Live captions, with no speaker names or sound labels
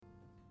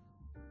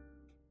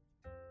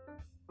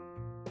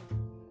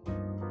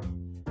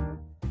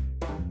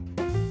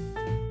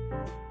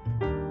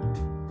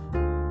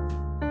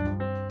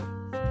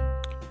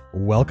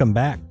Welcome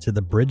back to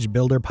the Bridge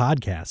Builder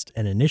Podcast,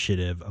 an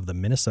initiative of the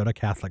Minnesota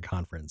Catholic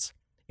Conference.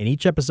 In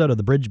each episode of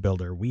the Bridge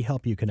Builder, we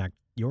help you connect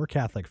your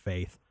Catholic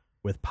faith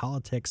with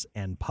politics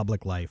and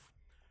public life.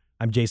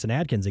 I'm Jason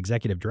Adkins,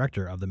 Executive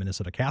Director of the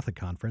Minnesota Catholic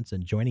Conference,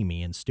 and joining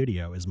me in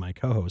studio is my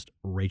co-host,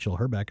 Rachel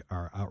Herbeck,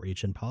 our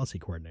Outreach and Policy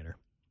Coordinator.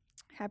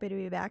 Happy to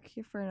be back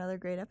for another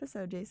great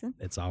episode, Jason.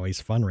 It's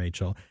always fun,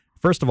 Rachel.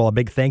 First of all, a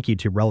big thank you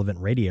to Relevant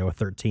Radio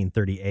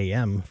 1330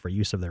 AM for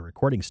use of their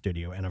recording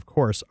studio. And of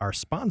course, our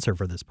sponsor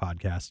for this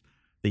podcast,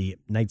 the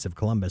Knights of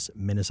Columbus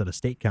Minnesota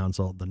State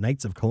Council. The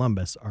Knights of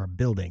Columbus are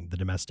building the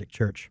domestic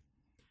church.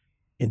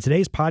 In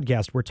today's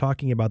podcast, we're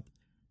talking about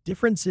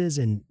differences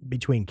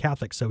between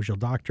Catholic social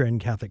doctrine,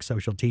 Catholic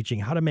social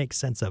teaching, how to make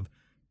sense of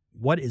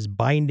what is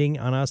binding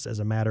on us as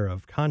a matter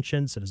of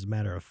conscience and as a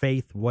matter of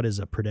faith, what is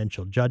a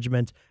prudential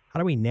judgment, how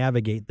do we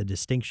navigate the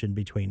distinction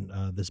between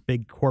this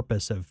big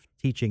corpus of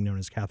teaching known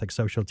as Catholic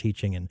social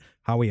teaching and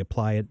how we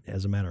apply it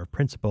as a matter of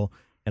principle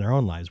in our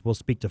own lives. We'll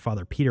speak to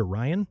Father Peter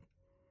Ryan,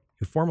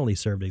 who formerly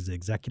served as the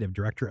Executive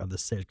Director of the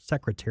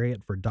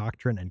Secretariat for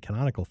Doctrine and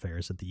Canonical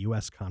Affairs at the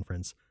U.S.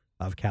 Conference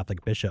of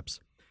Catholic Bishops.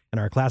 In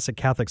our classic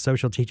Catholic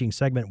social teaching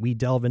segment, we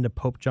delve into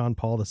Pope John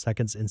Paul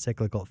II's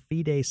encyclical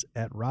Fides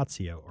et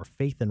Ratio, or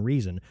Faith and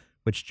Reason,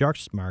 which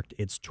just marked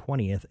its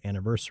 20th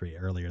anniversary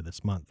earlier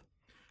this month.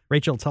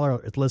 Rachel, tell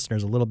our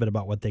listeners a little bit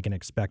about what they can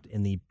expect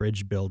in the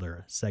Bridge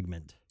Builder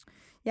segment.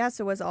 Yeah,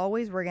 so as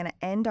always, we're going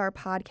to end our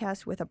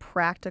podcast with a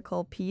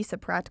practical piece, a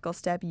practical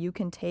step you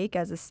can take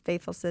as a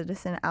faithful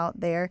citizen out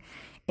there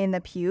in the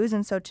pews.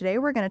 And so today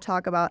we're going to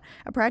talk about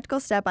a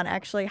practical step on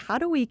actually how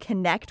do we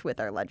connect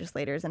with our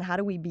legislators and how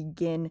do we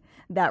begin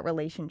that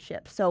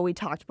relationship. So we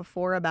talked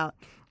before about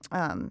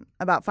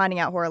finding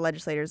out who our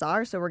legislators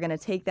are. So we're going to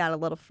take that a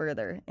little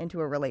further into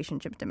a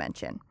relationship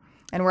dimension.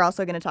 And we're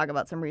also going to talk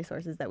about some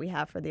resources that we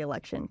have for the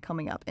election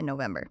coming up in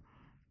November.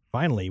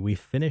 Finally, we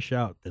finish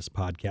out this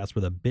podcast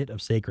with a bit of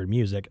sacred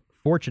music,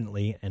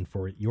 fortunately, and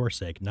for your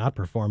sake, not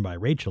performed by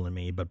Rachel and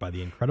me, but by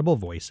the incredible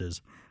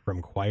voices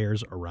from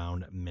choirs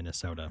around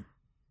Minnesota.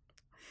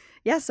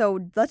 Yeah,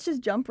 so let's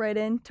just jump right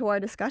into our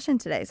discussion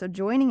today. So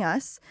joining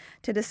us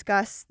to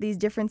discuss these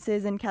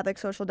differences in Catholic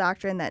social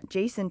doctrine that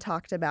Jason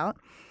talked about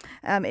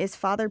is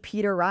Father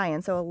Peter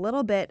Ryan. So a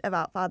little bit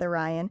about Father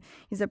Ryan.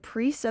 He's a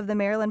priest of the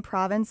Maryland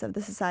province of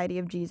the Society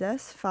of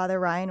Jesus. Father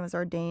Ryan was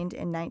ordained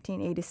in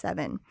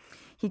 1987.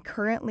 He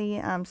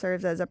currently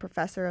serves as a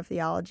professor of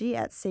theology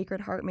at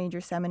Sacred Heart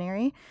Major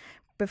Seminary.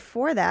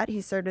 Before that,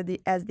 he served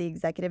as the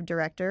executive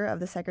director of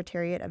the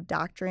Secretariat of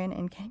Doctrine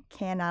and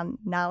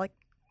Canonical.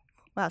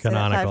 Wow, say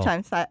that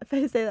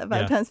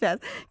five times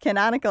fast.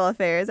 Canonical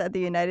Affairs at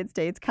the United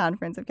States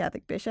Conference of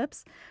Catholic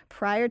Bishops.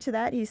 Prior to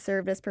that, he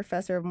served as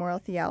professor of moral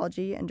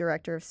theology and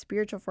director of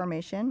spiritual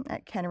formation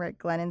at Kennewick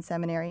Glennon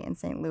Seminary in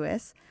St.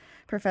 Louis,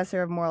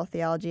 professor of moral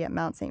theology at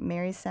Mount St.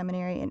 Mary's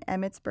Seminary in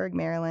Emmitsburg,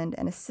 Maryland,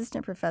 and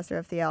assistant professor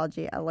of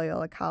theology at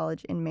Loyola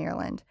College in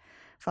Maryland.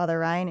 Father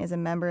Ryan is a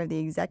member of the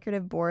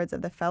executive boards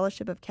of the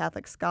Fellowship of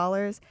Catholic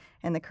Scholars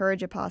and the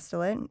Courage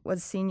Apostolate,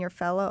 was senior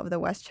fellow of the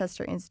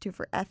Westchester Institute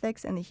for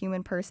Ethics and the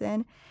Human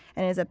Person,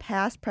 and is a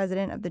past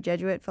president of the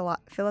Jesuit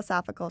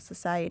Philosophical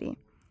Society.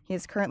 He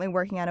is currently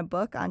working on a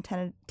book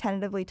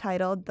tentatively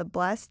titled The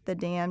Blessed, the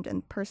Damned,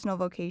 and Personal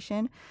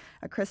Vocation,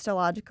 a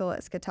Christological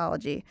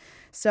Eschatology.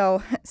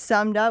 So,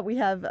 summed up, we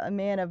have a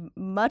man of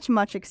much,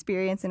 much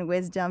experience and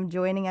wisdom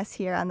joining us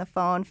here on the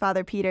phone.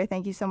 Father Peter,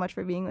 thank you so much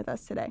for being with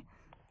us today.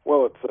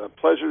 Well, it's a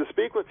pleasure to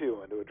speak with you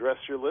and to address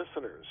your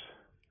listeners.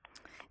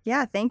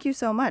 Yeah, thank you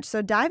so much.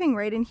 So diving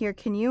right in here,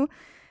 can you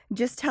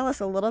just tell us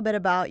a little bit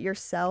about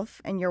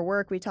yourself and your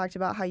work? We talked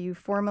about how you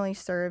formerly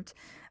served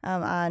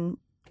as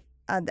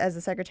the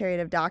Secretariat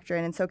of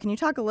Doctrine. And so can you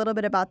talk a little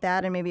bit about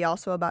that and maybe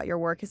also about your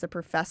work as a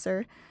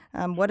professor?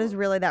 What does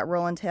really that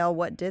role entail?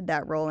 What did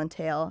that role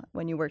entail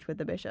when you worked with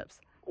the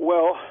bishops?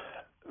 Well,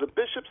 the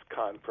Bishops'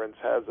 Conference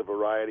has a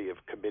variety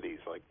of committees,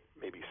 like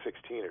maybe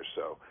 16 or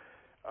so.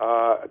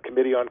 A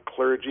committee on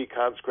clergy,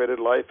 consecrated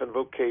life, and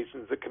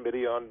vocations, a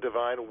committee on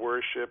divine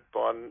worship,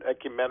 on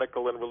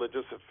ecumenical and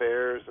religious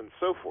affairs, and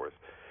so forth.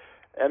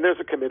 And there's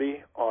a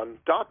committee on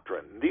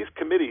doctrine. These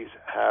committees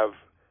have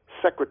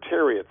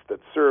secretariats that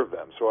serve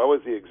them. So I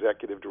was the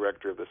executive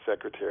director of the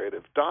Secretariat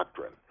of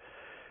Doctrine.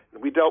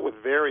 And we dealt with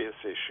various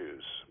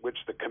issues, which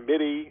the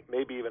committee,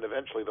 maybe even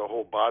eventually the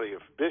whole body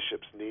of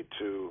bishops, need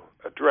to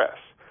address.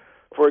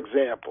 For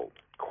example,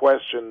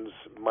 questions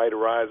might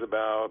arise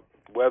about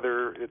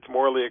whether it's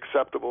morally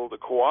acceptable to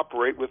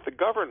cooperate with the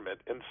government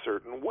in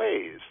certain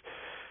ways.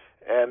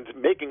 And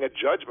making a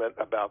judgment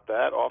about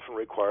that often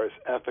requires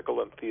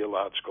ethical and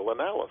theological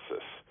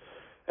analysis.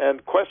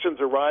 And questions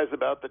arise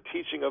about the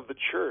teaching of the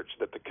Church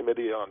that the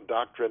Committee on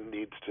Doctrine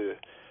needs to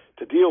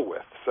deal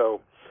with.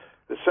 So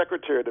the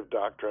Secretariat of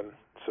Doctrine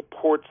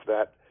supports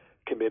that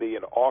committee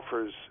and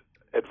offers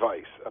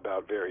advice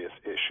about various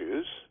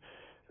issues.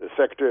 The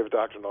Secretary of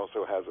Doctrine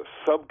also has a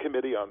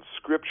subcommittee on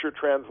Scripture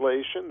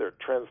translation. They're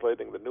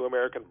translating the New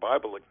American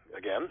Bible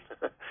again.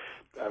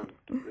 I'm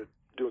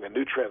doing a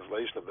new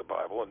translation of the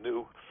Bible, a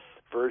new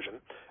version.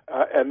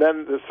 And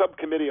then the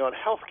subcommittee on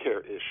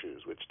healthcare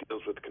issues, which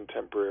deals with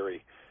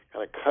contemporary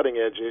kind of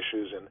cutting-edge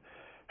issues in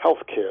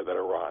healthcare that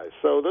arise.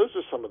 So those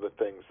are some of the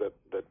things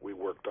that we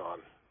worked on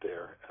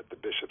there at the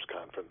Bishops'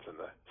 Conference and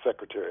the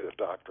Secretariat of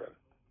Doctrine.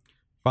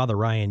 Father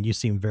Ryan, you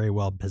seem very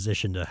well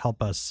positioned to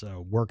help us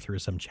work through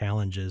some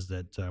challenges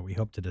that we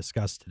hope to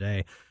discuss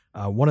today.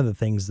 One of the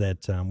things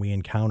that we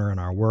encounter in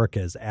our work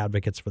as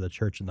advocates for the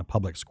church in the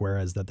public square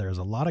is that there's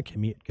a lot of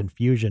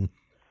confusion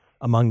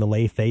among the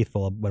lay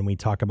faithful when we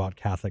talk about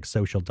Catholic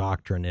social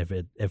doctrine.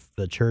 If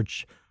the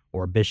church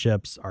or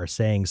bishops are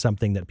saying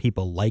something that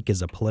people like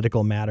is a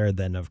political matter,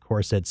 then of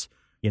course it's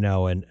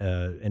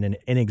an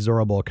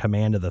inexorable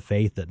command of the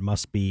faith that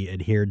must be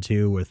adhered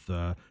to with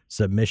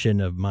submission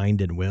of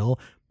mind and will.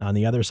 On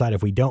the other side,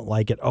 if we don't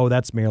like it,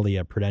 that's merely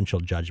a prudential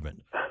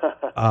judgment.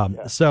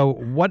 Yeah. So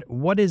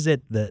what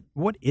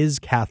is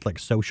Catholic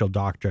social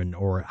doctrine,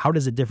 or how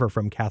does it differ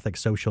from Catholic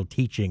social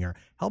teaching? Or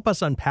help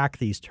us unpack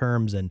these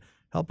terms and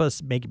help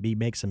us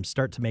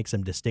start to make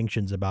some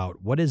distinctions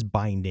about what is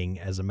binding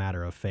as a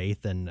matter of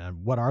faith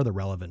and what are the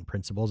relevant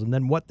principles, and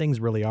then what things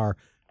really are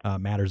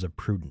matters of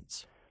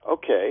prudence.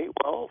 Okay,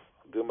 well,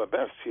 I'll do my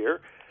best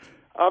here.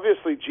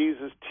 Obviously,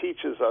 Jesus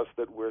teaches us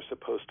that we're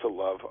supposed to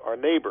love our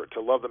neighbor,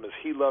 to love them as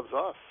he loves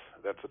us.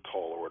 That's a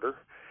tall order.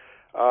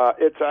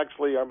 It's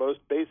actually our most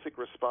basic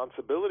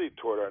responsibility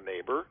toward our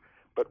neighbor,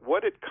 but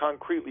what it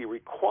concretely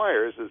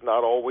requires is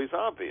not always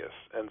obvious.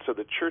 And so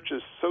the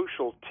Church's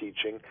social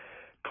teaching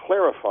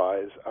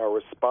clarifies our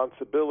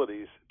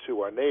responsibilities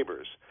to our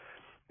neighbors.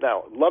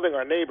 Now, loving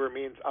our neighbor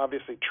means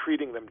obviously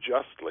treating them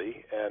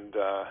justly and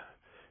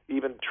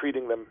even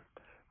treating them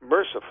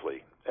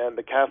mercifully, and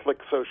the Catholic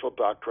social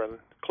doctrine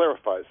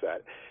clarifies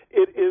that.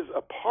 It is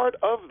a part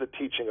of the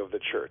teaching of the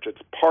Church.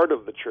 It's part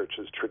of the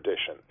Church's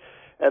tradition,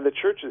 and the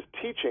Church's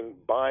teaching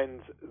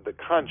binds the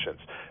conscience.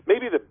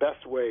 Maybe the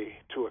best way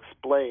to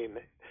explain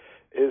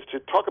is to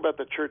talk about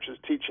the Church's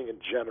teaching in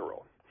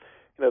general.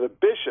 The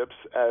bishops,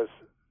 as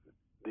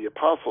the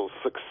apostles'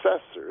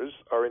 successors,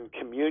 are in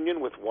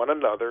communion with one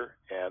another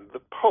and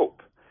the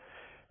Pope,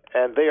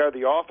 and they are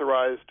the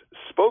authorized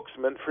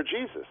spokesman for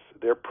Jesus.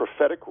 Their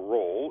prophetic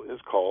role is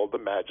called the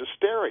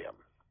magisterium.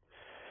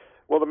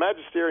 Well, the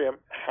magisterium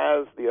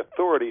has the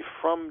authority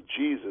from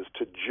Jesus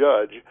to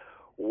judge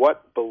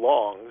what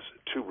belongs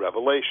to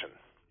revelation.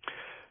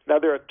 Now,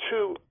 there are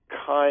two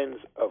kinds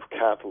of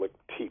Catholic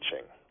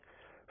teaching.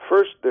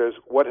 First, there's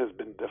what has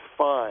been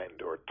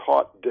defined or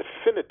taught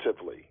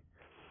definitively,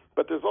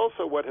 but there's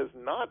also what has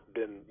not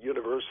been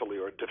universally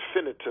or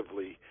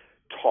definitively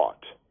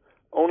taught.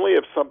 Only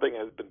if something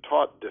has been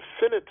taught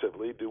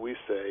definitively do we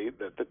say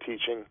that the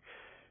teaching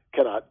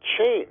cannot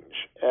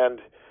change. And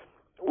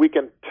we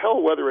can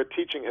tell whether a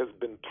teaching has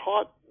been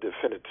taught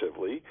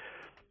definitively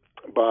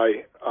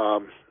by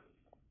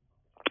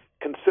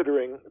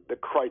considering the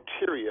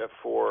criteria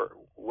for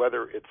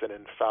whether it's an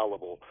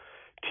infallible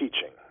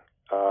teaching.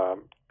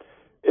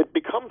 It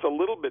becomes a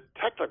little bit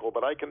technical,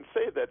 but I can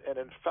say that an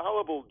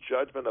infallible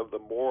judgment of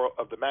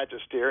the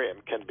magisterium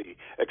can be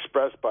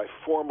expressed by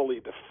formally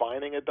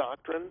defining a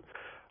doctrine,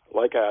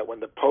 like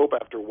when the Pope,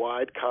 after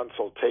wide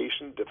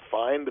consultation,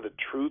 defined the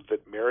truth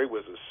that Mary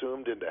was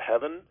assumed into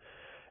heaven,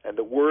 and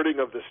the wording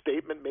of the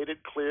statement made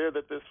it clear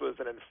that this was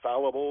an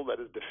infallible, that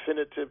is,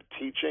 definitive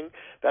teaching.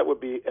 That would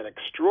be an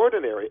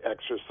extraordinary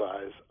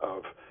exercise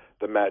of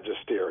the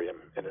magisterium,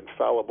 an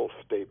infallible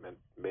statement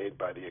made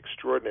by the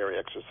extraordinary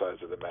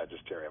exercise of the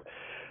magisterium.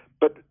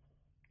 But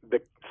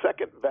the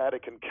Second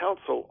Vatican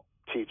Council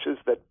teaches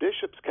that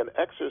bishops can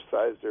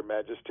exercise their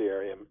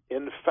magisterium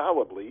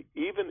infallibly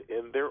even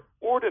in their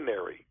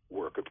ordinary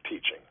work of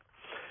teaching.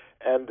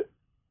 And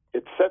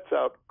it sets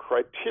out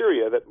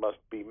criteria that must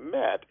be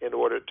met in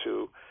order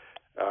to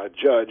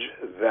judge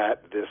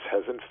that this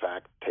has in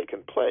fact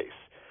taken place.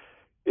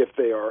 If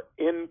they are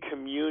in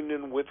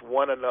communion with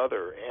one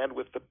another and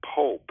with the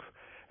Pope,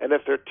 and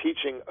if they're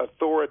teaching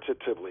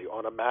authoritatively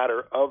on a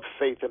matter of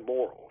faith and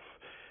morals,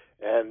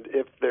 and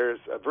if there's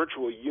a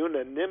virtual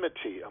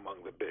unanimity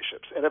among the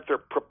bishops, and if they're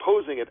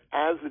proposing it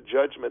as a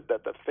judgment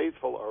that the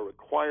faithful are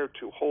required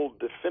to hold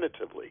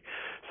definitively.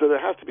 So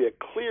there has to be a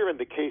clear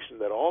indication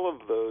that all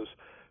of those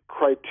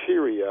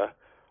criteria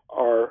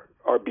are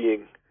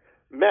being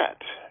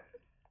met.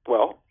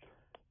 Well,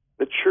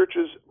 the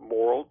Church's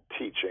moral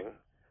teaching,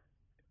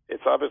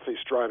 it's obviously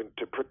striving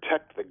to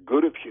protect the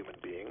good of human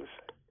beings,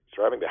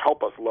 striving to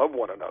help us love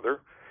one another,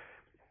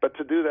 but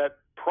to do that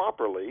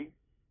properly,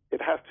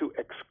 it has to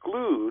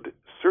exclude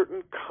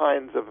certain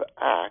kinds of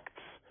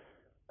acts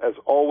as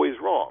always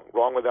wrong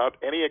without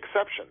any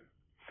exception.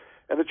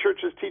 And the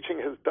Church's teaching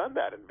has done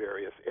that in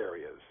various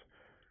areas,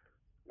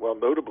 well,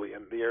 notably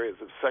in the areas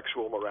of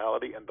sexual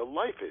morality and the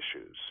life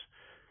issues.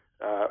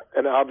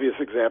 An obvious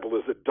example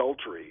is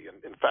adultery,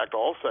 and in fact,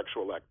 all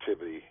sexual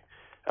activity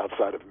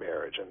outside of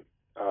marriage, and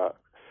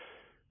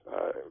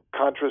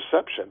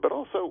contraception, but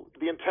also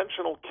the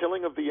intentional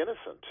killing of the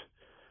innocent,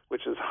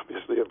 which is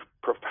obviously of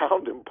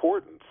profound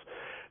importance.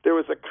 There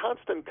was a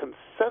constant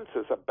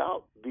consensus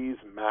about these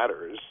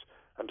matters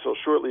until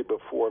shortly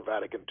before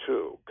Vatican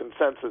II,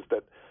 consensus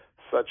that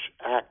such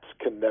acts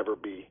can never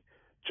be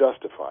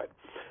justified.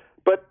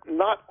 But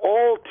not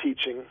all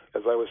teaching,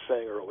 as I was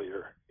saying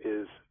earlier,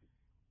 is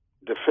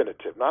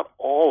definitive. Not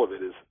all of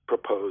it is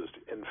proposed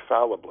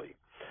infallibly.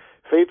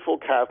 Faithful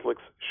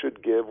Catholics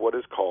should give what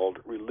is called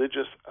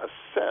religious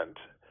assent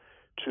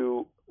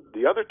to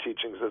the other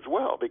teachings as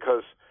well,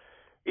 because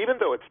even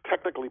though it's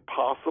technically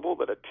possible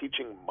that a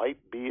teaching might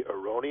be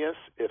erroneous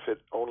if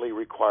it only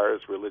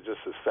requires religious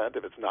assent,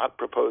 if it's not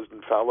proposed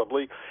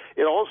infallibly,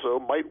 it also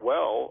might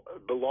well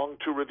belong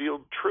to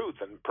revealed truth,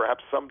 and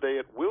perhaps someday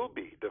it will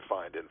be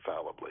defined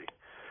infallibly.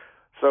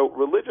 So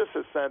religious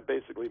assent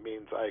basically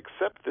means I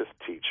accept this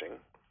teaching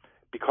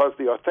because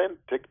the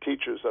authentic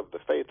teachers of the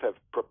faith have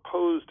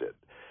proposed it,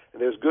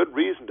 and there's good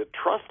reason to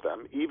trust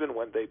them even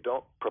when they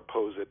don't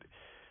propose it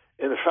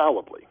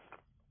infallibly.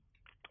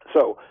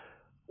 So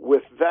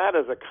with that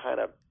as a kind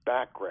of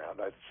background,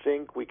 I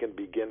think we can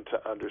begin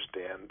to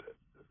understand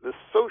the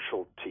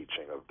social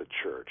teaching of the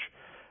Church.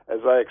 As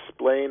I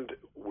explained,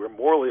 we're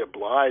morally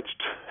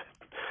obliged,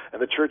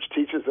 and the Church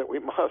teaches that we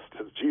must,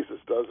 as Jesus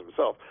does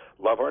himself,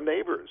 love our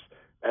neighbors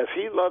as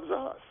he loves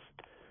us.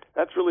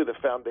 That's really the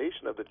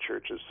foundation of the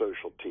Church's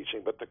social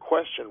teaching, but the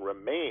question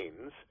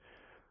remains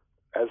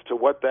as to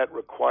what that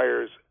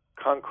requires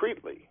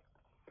concretely.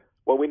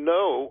 Well, we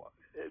know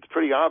it's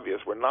pretty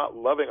obvious we're not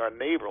loving our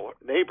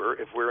neighbor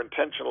if we're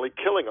intentionally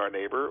killing our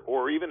neighbor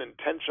or even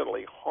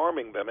intentionally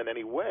harming them in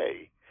any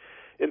way.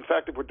 In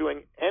fact, if we're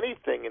doing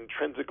anything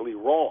intrinsically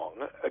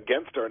wrong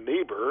against our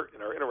neighbor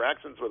in our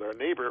interactions with our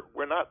neighbor,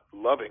 we're not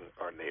loving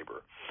our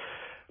neighbor.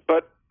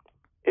 But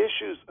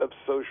issues of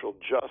social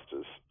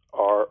justice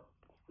are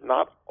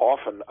not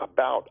often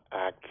about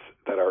acts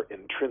that are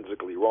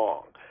intrinsically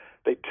wrong.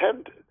 They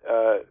tend,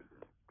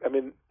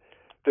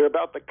 they're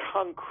about the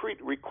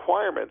concrete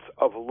requirements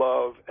of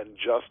love and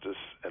justice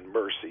and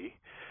mercy,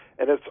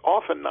 and it's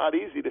often not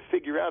easy to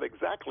figure out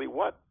exactly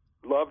what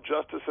love,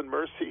 justice, and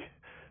mercy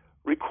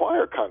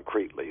require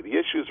concretely. The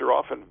issues are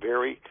often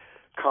very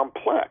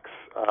complex.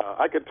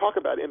 I could talk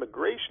about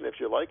immigration, if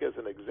you like, as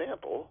an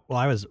example.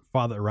 Well,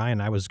 Father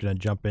Ryan, I was going to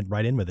jump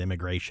right in with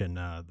immigration.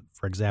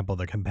 For example,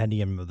 the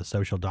Compendium of the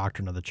Social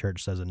Doctrine of the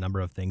Church says a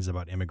number of things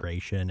about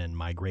immigration and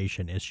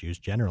migration issues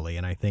generally,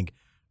 and I think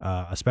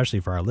especially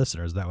for our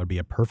listeners, that would be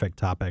a perfect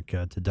topic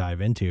to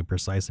dive into,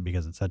 precisely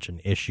because it's such an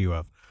issue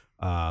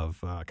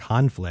of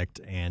conflict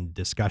and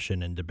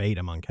discussion and debate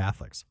among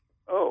Catholics.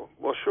 Oh,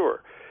 well,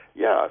 sure.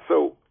 Yeah,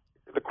 so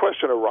the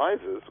question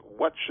arises,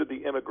 what should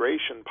the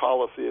immigration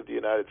policy of the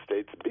United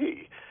States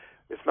be?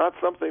 It's not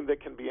something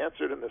that can be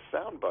answered in a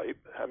soundbite.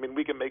 I mean,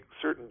 we can make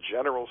certain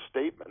general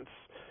statements.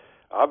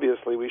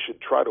 Obviously, we should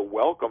try to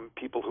welcome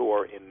people who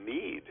are in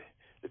need.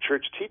 The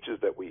Church teaches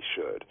that we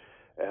should,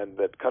 and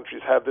that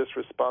countries have this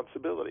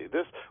responsibility.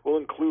 This will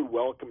include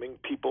welcoming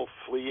people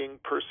fleeing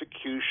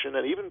persecution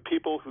and even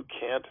people who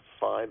can't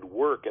find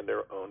work in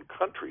their own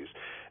countries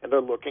and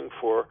are looking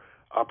for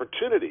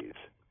opportunities.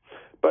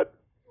 But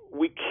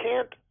we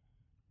can't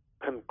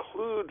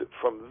conclude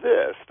from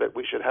this that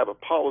we should have a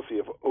policy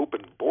of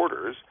open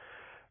borders.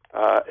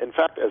 In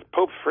fact, as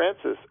Pope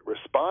Francis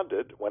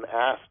responded when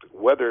asked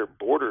whether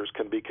borders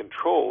can be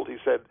controlled, he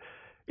said,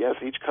 yes,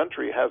 each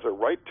country has a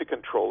right to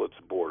control its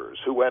borders,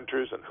 who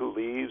enters and who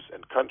leaves,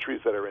 and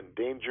countries that are in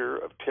danger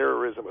of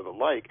terrorism or the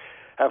like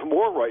have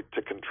more right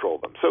to control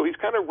them. So he's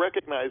kind of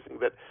recognizing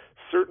that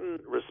certain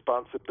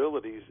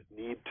responsibilities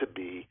need to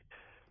be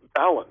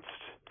balanced.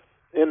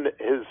 In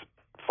his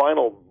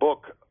final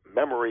book,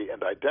 Memory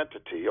and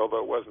Identity,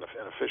 although it wasn't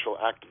an official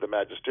act of the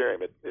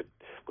magisterium, it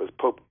was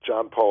Pope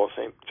John Paul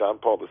II's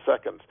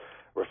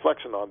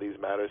reflection on these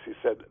matters. He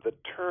said, the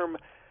term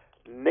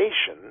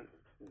nation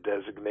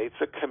designates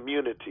a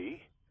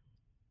community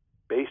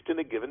based in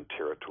a given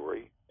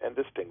territory and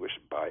distinguished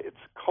by its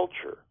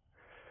culture.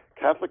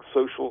 Catholic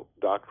social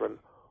doctrine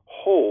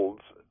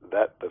holds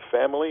that the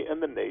family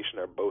and the nation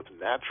are both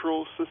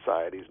natural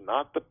societies,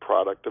 not the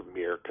product of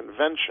mere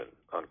convention,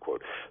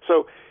 unquote.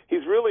 So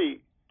he's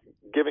really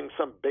giving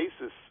some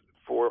basis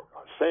for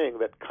saying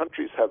that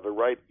countries have the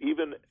right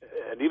even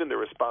the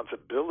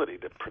responsibility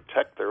to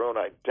protect their own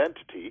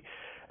identity,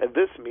 and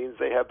this means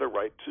they have the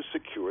right to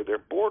secure their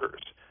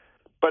borders.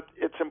 But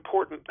it's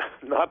important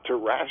not to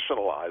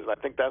rationalize. I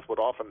think that's what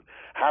often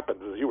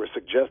happens, as you were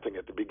suggesting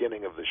at the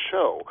beginning of the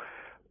show.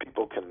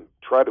 People can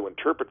try to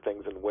interpret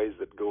things in ways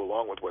that go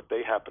along with what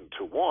they happen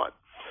to want.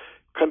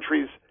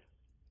 Countries,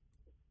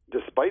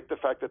 despite the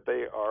fact that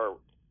they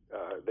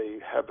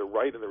have the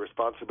right and the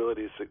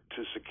responsibility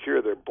to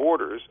secure their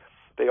borders,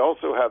 they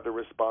also have the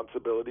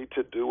responsibility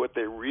to do what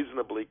they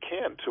reasonably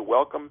can to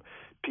welcome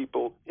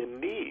people in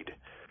need.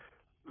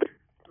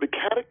 The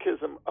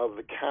Catechism of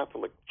the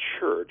Catholic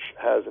Church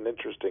has an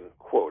interesting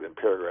quote in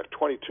paragraph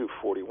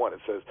 2241. It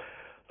says,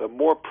 the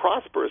more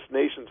prosperous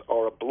nations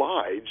are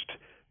obliged,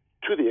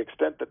 to the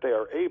extent that they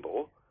are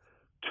able,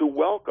 to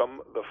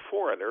welcome the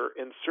foreigner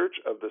in search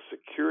of the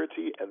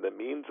security and the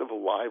means of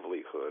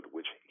livelihood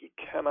which he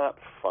cannot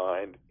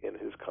find in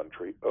his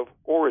country of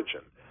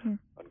origin,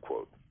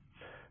 unquote.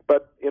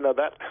 But,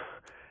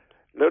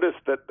 notice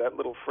that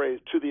little phrase,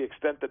 to the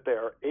extent that they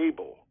are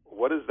able.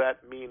 what does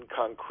that mean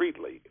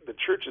concretely? The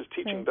church's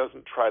teaching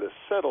doesn't try to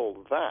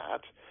settle that.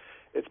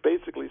 It's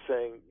basically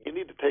saying you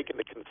need to take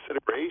into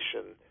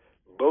consideration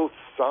both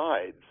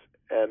sides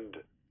and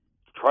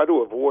try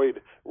to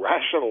avoid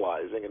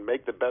rationalizing and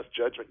make the best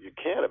judgment you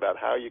can about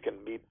how you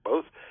can meet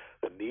both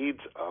the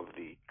needs of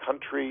the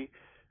country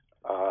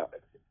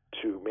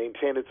to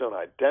maintain its own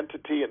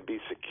identity and be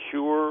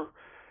secure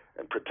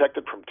and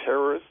protected from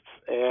terrorists,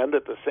 and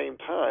at the same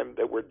time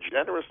that we're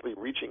generously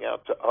reaching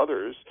out to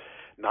others,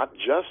 not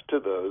just to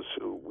those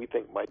who we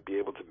think might be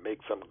able to make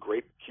some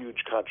great,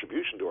 huge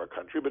contribution to our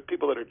country, but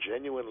people that are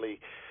genuinely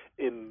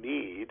in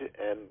need,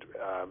 and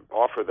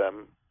offer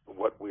them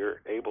what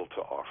we're able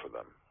to offer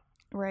them.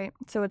 Right.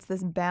 So it's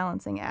this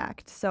balancing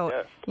act. So,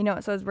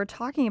 Yes. So as we're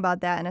talking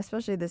about that, and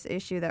especially this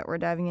issue that we're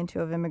diving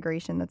into of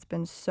immigration that's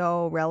been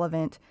so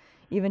relevant,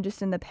 even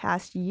just in the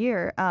past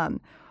year,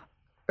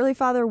 really,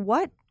 Father,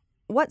 what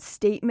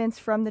statements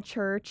from the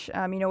church,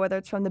 whether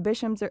it's from the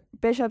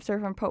bishops or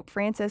from Pope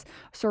Francis,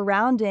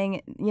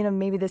 surrounding,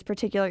 maybe this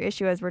particular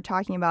issue as we're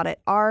talking about it,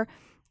 are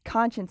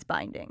conscience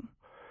binding?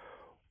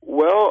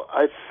 Well,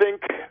 I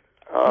think...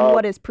 and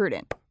what is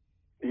prudent?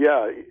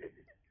 Yeah,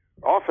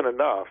 often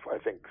enough, I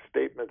think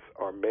statements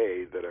are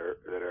made that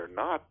are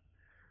not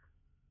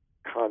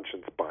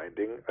conscience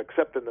binding,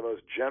 except in the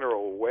most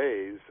general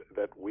ways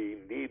that we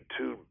need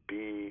to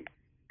be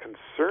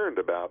concerned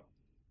about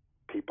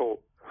people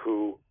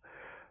who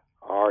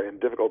are in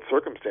difficult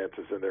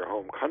circumstances in their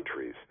home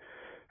countries.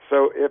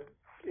 So if,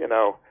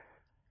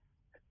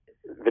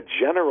 the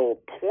general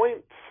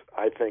point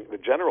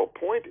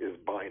is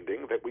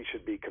binding, that we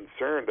should be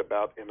concerned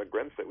about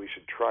immigrants, that we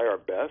should try our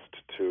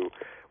best to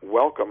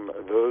welcome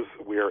those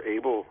we are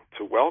able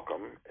to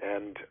welcome.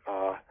 And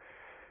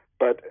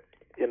but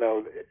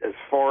as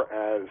far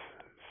as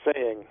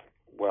saying,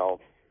 well,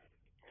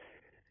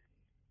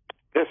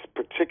 this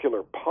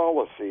particular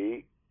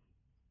policy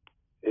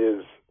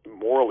is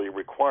morally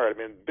required. I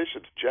mean,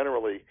 bishops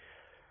generally,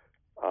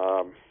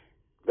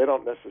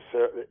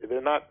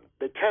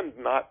 they tend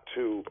not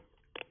to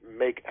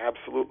make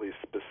absolutely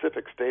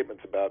specific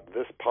statements about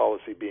this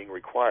policy being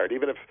required,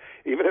 even if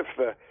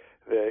the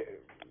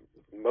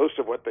most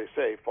of what they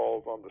say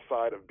falls on the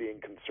side of being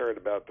concerned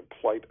about the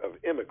plight of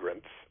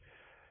immigrants.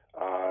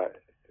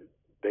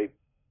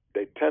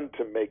 They tend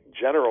to make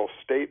general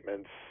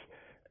statements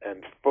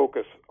and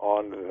focus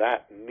on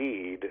that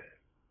need.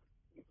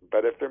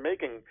 But if they're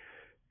making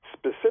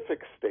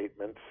specific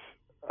statements,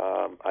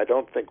 I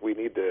don't think we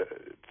need to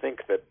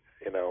think that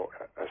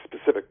a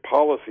specific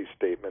policy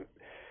statement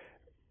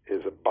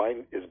is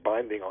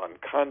binding on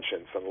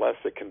conscience unless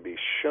it can be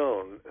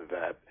shown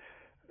that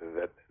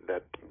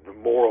the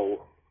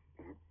moral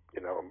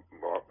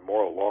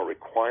law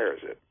requires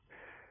it.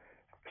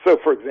 So,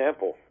 for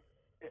example,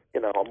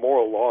 a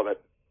moral law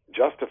that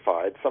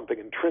justified something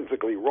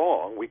intrinsically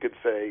wrong, we could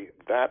say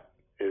that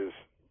is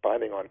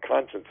binding on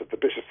conscience if the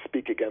bishops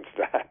speak against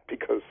that,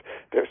 because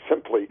they're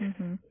simply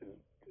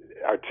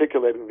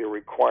articulating the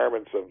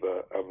requirements of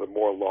the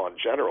moral law in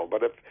general.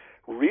 But if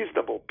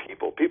reasonable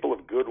people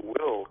of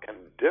goodwill can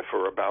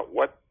differ about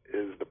what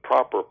is the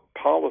proper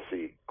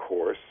policy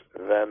course,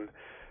 then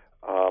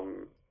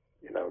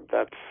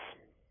that's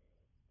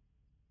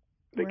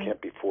they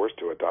can't be forced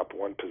to adopt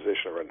one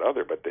position or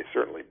another, but they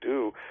certainly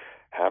do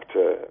have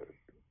to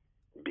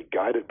be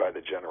guided by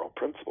the general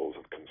principles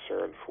of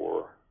concern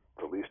for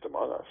the least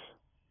among us.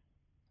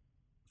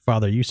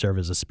 Father, you serve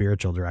as a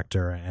spiritual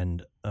director,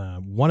 and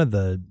one of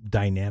the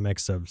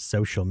dynamics of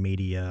social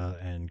media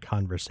and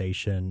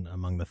conversation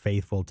among the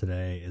faithful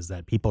today is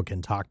that people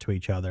can talk to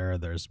each other.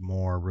 There's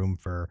more room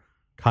for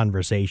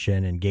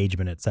conversation,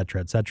 engagement, et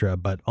cetera,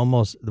 but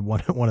almost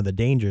one of the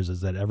dangers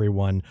is that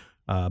everyone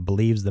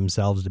believes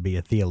themselves to be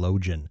a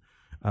theologian.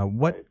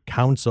 What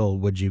counsel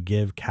would you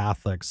give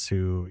Catholics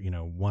who,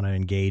 want to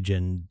engage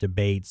in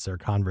debates or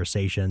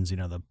conversations?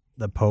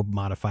 The Pope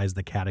modifies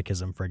the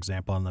catechism, for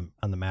example,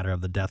 on the matter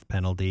of the death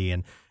penalty,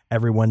 and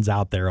everyone's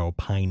out there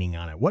opining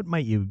on it. What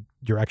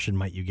direction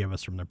might you give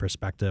us from the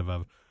perspective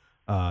of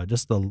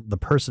just the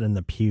person in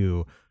the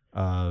pew,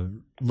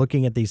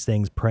 looking at these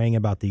things, praying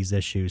about these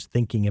issues,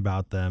 thinking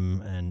about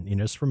them, and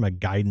just from a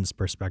guidance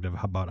perspective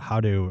about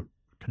how to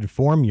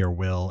conform your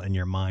will and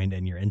your mind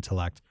and your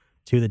intellect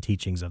to the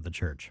teachings of the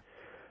Church?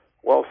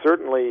 Well,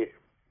 certainly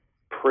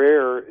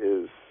prayer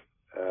is,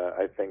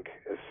 I think,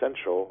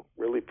 essential.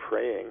 Really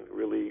praying,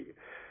 really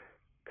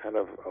kind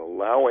of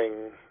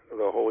allowing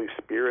the Holy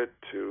Spirit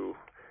to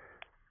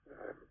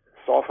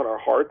soften our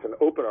hearts and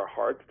open our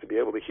hearts to be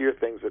able to hear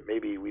things that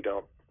maybe we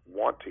don't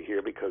want to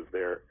hear because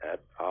they're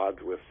at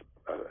odds with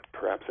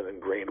perhaps an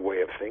ingrained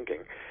way of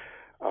thinking.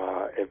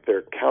 If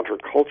they're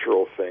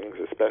countercultural things,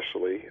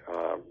 especially,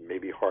 may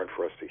be hard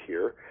for us to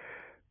hear.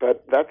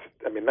 But that's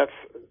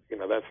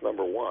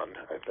number one,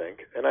 I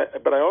think.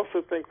 But I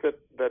also think that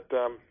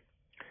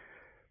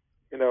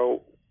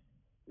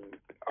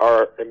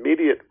our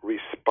immediate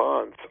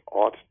response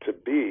ought to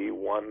be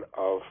one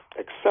of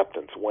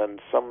acceptance when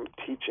some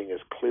teaching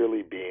is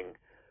clearly being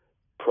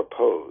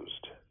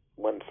proposed.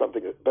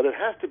 But it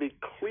has to be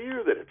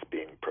clear that it's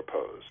being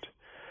proposed.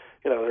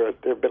 there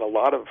have been a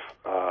lot of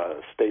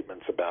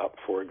statements about,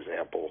 for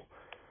example,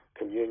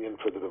 communion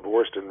for the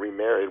divorced and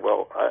remarried.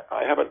 Well,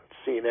 I haven't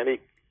seen any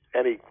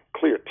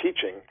clear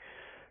teaching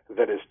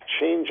that is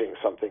changing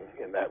something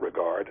in that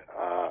regard.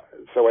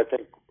 So I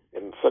think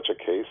in such a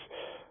case,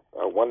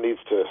 one needs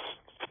to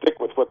stick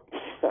with what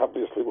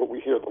we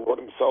hear the Lord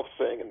himself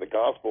saying in the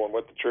gospel and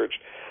what the church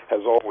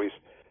has always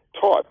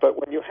taught. But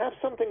when you have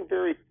something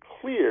very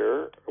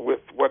clear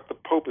with what the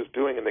Pope is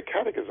doing in the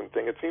catechism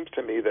thing, it seems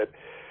to me that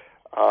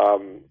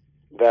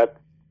that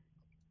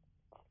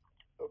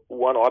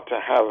one ought to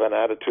have an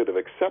attitude of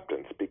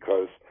acceptance,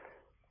 because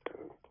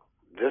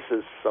this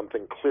is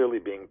something clearly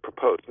being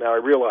proposed. Now, I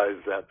realize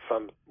that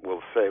some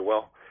will say,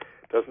 well,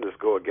 doesn't this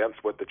go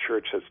against what the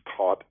church has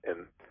taught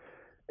in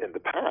the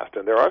past?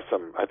 And there are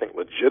some, I think,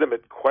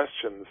 legitimate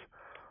questions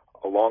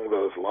along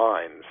those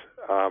lines.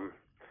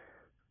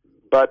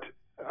 But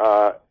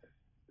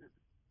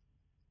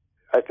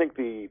I think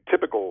the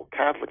typical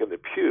Catholic in the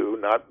pew,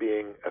 not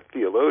being a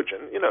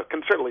theologian,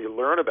 can certainly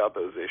learn about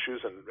those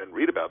issues and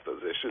read about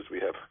those issues. We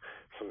have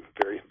some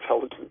very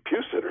intelligent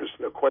pew sitters,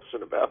 no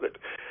question about it.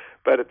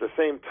 But at the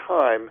same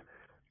time,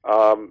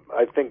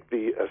 I think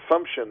the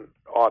assumption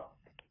ought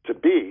to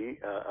be,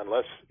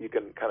 unless you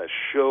can kind of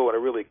show in a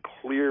really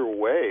clear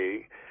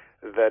way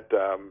that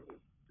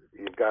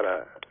you've got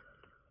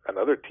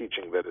another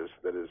teaching that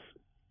is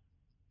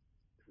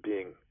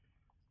being,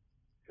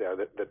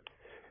 that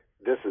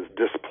this is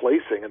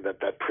displacing and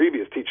that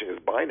previous teaching is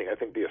binding. I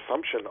think the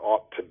assumption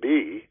ought to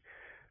be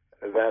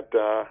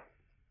that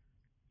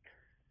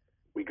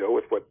we go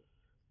with what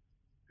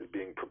is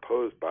being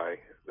proposed by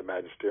the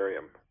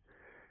magisterium.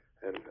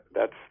 And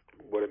that's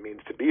what it means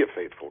to be a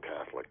faithful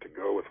Catholic, to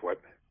go with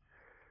what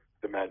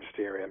the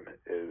magisterium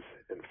is,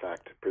 in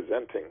fact,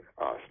 presenting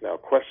us. Now,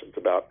 questions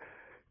about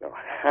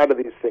how do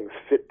these things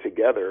fit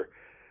together,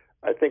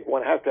 I think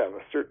one has to have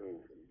a certain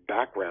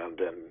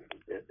background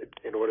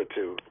in order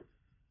to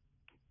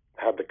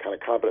have the kind of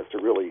confidence to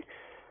really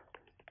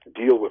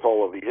deal with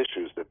all of the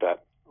issues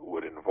that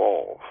would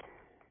involve.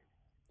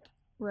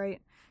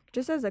 Right.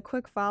 Just as a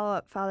quick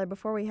follow-up, Father,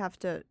 before we have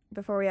to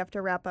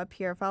wrap up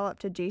here, follow-up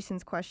to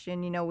Jason's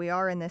question. We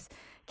are in this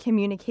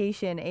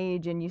communication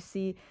age, and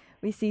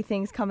we see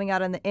things coming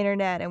out on the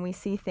internet, and we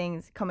see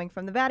things coming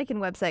from the Vatican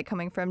website,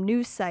 coming from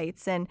news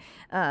sites, and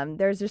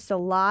there's just a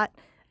lot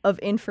of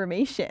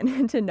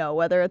information to know,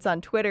 whether it's on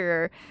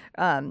Twitter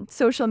or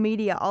social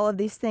media, all of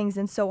these things.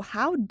 And so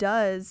how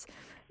does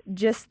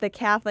just the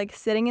Catholic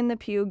sitting in the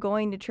pew,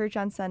 going to church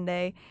on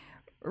Sunday,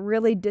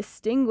 really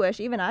distinguish?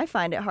 Even I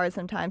find it hard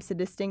sometimes to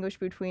distinguish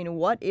between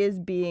what is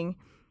being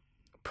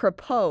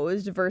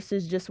proposed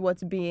versus just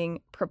what's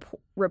being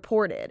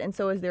reported. And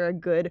so is there a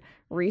good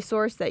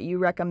resource that you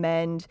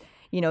recommend,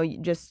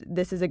 just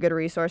this is a good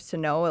resource to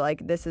know,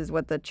 like this is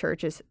what the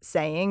church is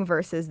saying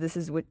versus this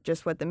is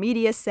just what the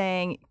media is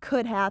saying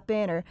could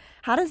happen? Or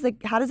how does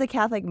a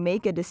Catholic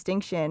make a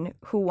distinction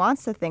who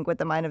wants to think with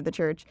the mind of the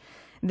church?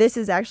 This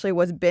is actually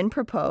what's been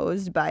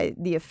proposed by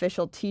the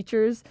official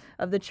teachers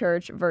of the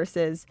church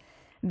versus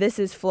this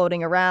is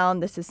floating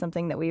around, this is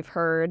something that we've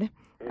heard.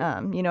 You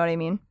know what I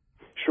mean?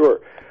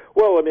 Sure.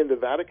 Well, the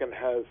Vatican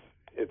has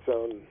its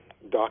own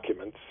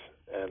documents,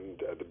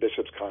 and the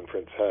Bishops'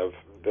 Conference have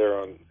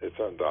its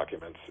own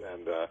documents,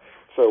 and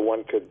so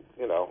one could,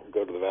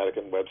 go to the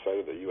Vatican website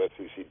or the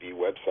USCCB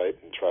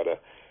website and try to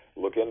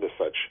look into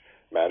such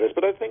matters.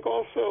 But I think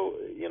also,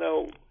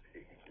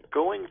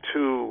 going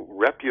to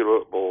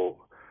reputable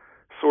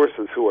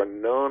sources who are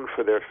known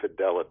for their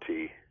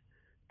fidelity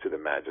to the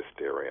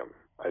magisterium.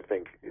 I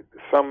think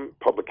some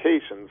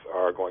publications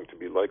are going to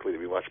be likely to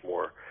be much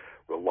more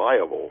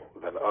reliable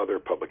than other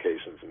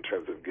publications in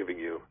terms of giving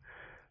you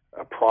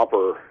a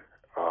proper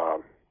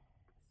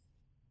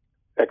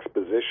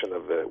exposition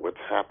of what's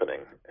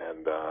happening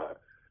and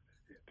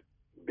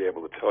be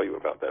able to tell you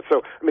about that.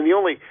 So,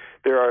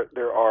 there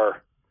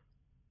are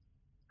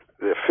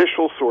the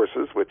official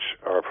sources, which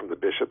are from the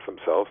bishops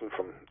themselves and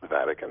from the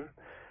Vatican,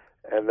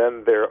 and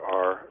then there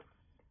are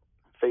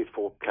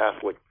faithful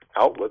Catholic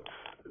outlets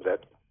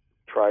that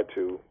try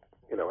to,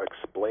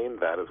 explain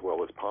that as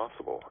well as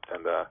possible.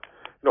 And a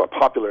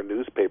popular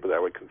newspaper that I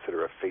would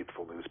consider a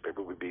faithful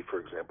newspaper would be, for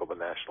example, the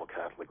National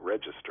Catholic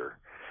Register.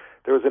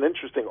 There was an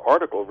interesting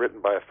article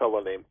written by a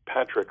fellow named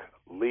Patrick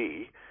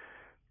Lee,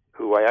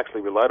 who I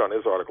actually relied on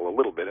his article a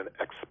little bit in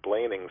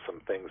explaining some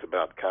things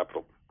about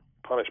capital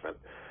punishment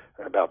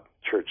and about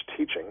church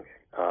teaching.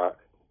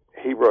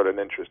 He wrote an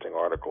interesting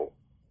article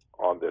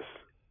on this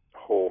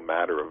whole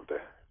matter of the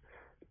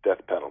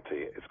death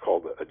penalty. It's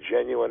called A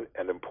Genuine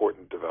and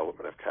Important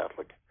Development of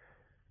Catholic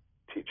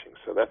Teaching.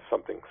 So that's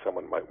something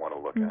someone might want to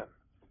look at.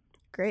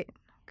 Great.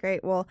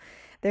 Well,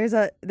 there's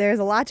a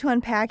lot to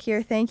unpack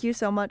here. Thank you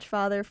so much,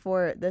 Father,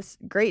 for this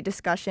great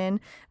discussion,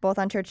 both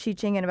on church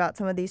teaching and about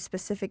some of these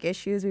specific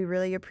issues. We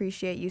really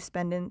appreciate you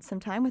spending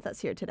some time with us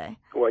here today.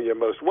 Well, you're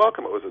most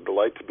welcome. It was a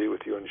delight to be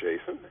with you and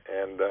Jason,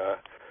 and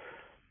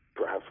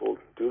perhaps we'll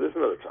do this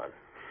another time.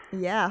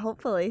 Yeah,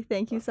 hopefully.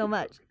 Thank you so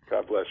much.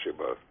 God bless you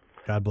both.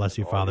 God bless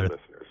you, Father.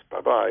 Listeners.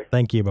 Bye-bye.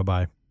 Thank you.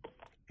 Bye-bye.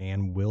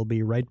 and we'll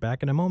be right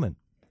back in a moment.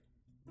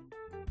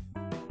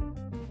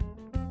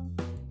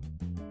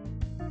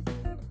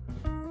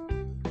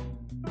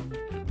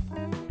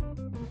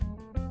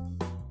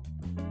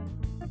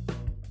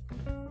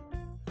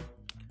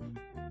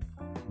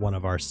 One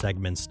of our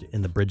segments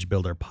in the Bridge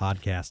Builder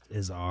podcast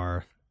is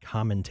our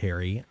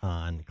commentary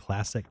on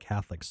classic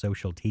Catholic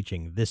social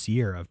teaching. This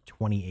year of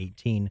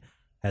 2018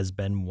 has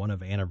been one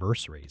of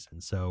anniversaries.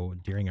 And so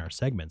during our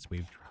segments,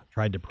 we've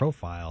tried to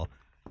profile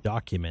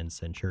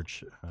documents and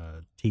church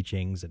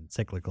teachings and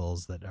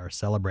encyclicals that are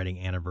celebrating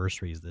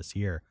anniversaries this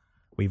year.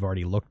 We've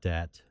already looked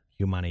at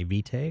Humanae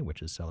Vitae,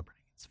 which is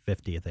celebrating its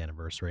 50th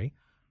anniversary.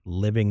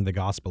 Living the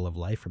Gospel of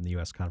Life from the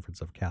U.S.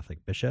 Conference of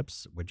Catholic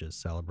Bishops, which is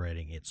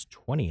celebrating its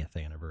 20th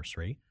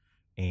anniversary.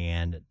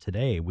 And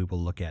today we will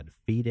look at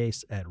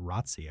Fides et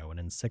Ratio, an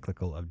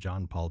encyclical of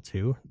John Paul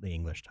II. The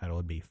English title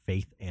would be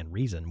Faith and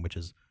Reason, which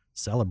is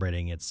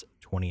celebrating its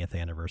 20th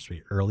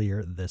anniversary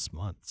earlier this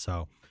month.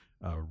 So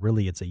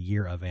really it's a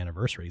year of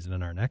anniversaries. And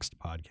in our next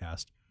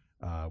podcast,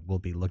 we'll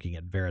be looking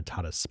at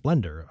Veritatis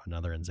Splendor,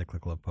 another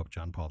encyclical of Pope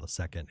John Paul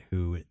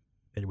II,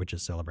 which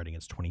is celebrating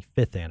its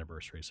 25th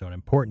anniversary. So an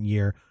important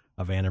year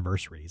of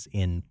anniversaries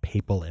in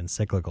papal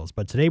encyclicals.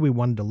 But today we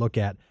wanted to look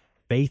at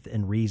faith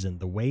and reason,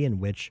 the way in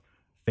which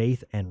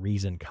faith and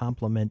reason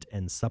complement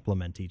and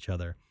supplement each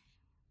other.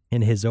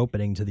 In his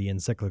opening to the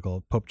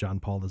encyclical, Pope John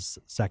Paul II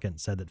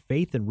said that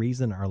faith and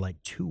reason are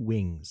like two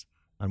wings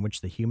on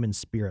which the human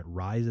spirit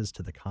rises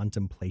to the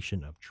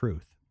contemplation of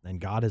truth. And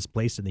God has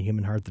placed in the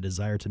human heart the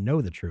desire to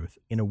know the truth,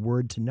 in a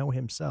word, to know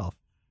himself,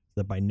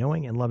 so that by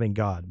knowing and loving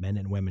God, men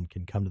and women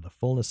can come to the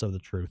fullness of the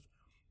truth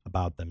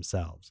about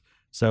themselves.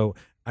 So,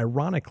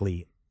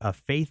 ironically, a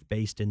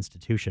faith-based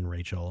institution,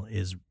 Rachel,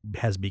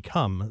 has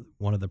become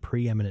one of the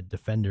preeminent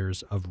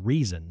defenders of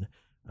reason.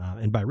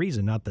 And by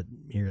reason, not that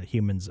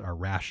humans are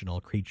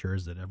rational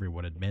creatures that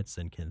everyone admits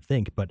and can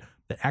think, but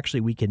that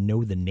actually we can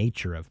know the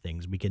nature of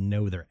things. We can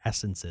know their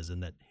essences,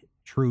 and that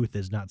truth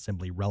is not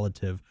simply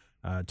relative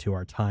to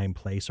our time,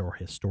 place, or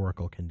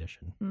historical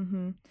condition.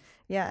 Mm-hmm.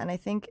 Yeah, and I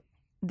think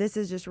this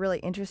is just really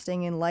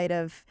interesting in light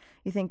of,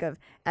 you think of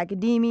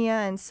academia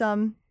and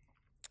some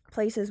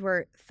places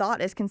where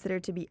thought is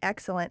considered to be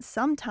excellent.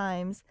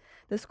 Sometimes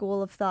the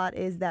school of thought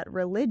is that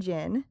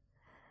religion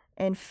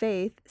and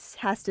faith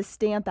has to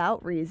stamp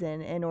out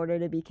reason in order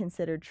to be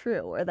considered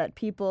true, or that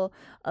people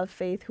of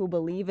faith who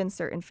believe in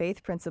certain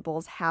faith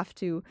principles have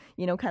to,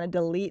 kind of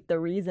delete the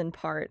reason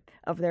part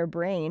of their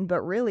brain.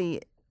 But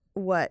really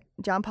what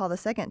John Paul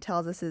II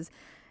tells us is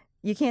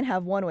you can't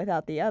have one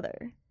without the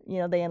other.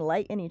 They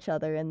enlighten each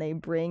other and they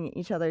bring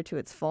each other to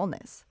its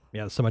fullness.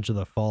 Yeah, so much of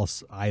the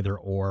false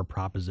either-or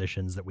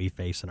propositions that we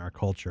face in our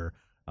culture,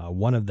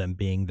 one of them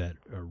being that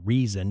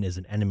reason is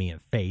an enemy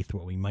of faith,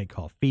 what we might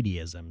call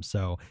fideism.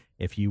 So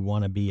if you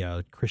want to be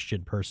a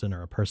Christian person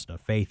or a person of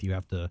faith, you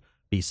have to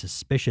be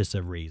suspicious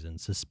of reason,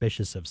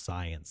 suspicious of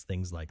science,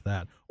 things like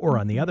that. Or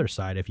on the other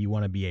side, if you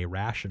want to be a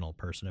rational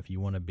person, if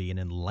you want to be an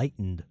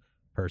enlightened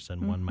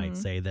person, one might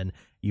say, then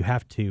you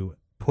have to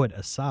put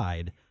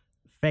aside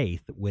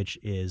faith, which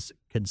is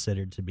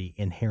considered to be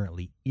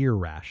inherently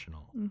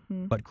irrational.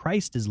 But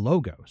Christ is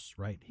logos,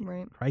 right?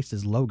 Christ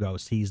is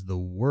logos. He's the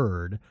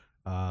word.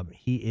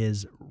 He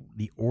is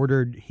the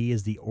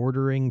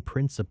ordering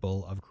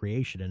principle of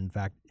creation. And in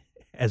fact,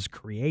 as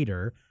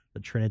creator, the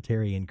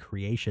Trinitarian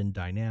creation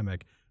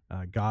dynamic,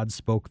 God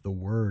spoke the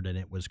word and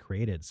it was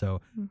created.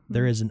 So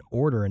there is an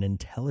order and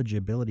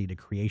intelligibility to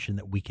creation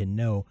that we can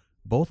know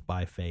both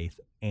by faith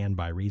and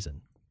by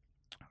reason.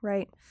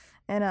 Right.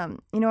 And,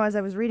 as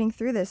I was reading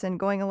through this and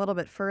going a little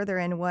bit further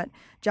in what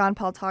John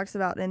Paul talks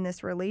about in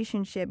this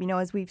relationship,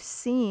 as we've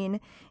seen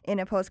in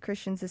a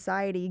post-Christian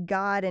society,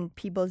 God and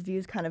people's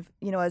views kind of,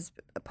 as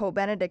Pope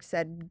Benedict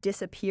said,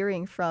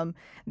 disappearing from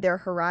their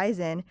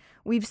horizon,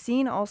 we've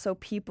seen also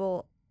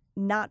people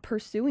not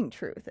pursuing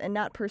truth and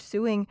not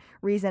pursuing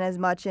reason as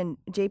much. And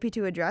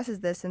JP2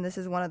 addresses this, and this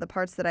is one of the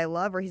parts that I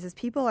love, where he says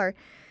people are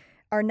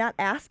not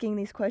asking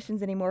these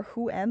questions anymore.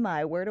 Who am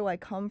I? Where do I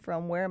come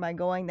from? Where am I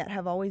going? That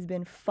have always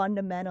been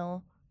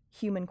fundamental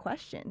human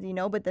questions,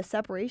 but the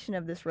separation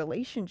of this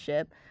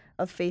relationship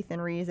of faith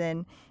and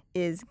reason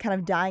is kind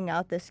of dying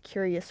out this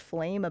curious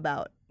flame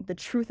about the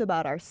truth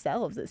about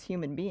ourselves as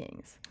human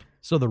beings.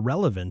 So the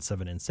relevance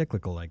of an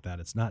encyclical like that,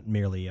 it's not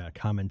merely a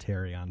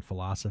commentary on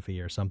philosophy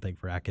or something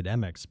for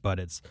academics, but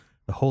it's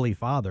the Holy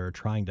Father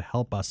trying to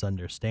help us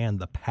understand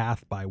the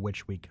path by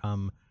which we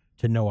come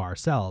to know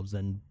ourselves,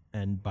 and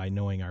by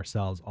knowing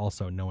ourselves,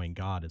 also knowing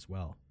God as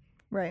well.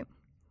 Right,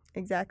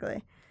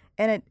 exactly.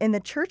 And in the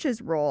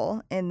church's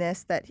role in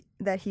this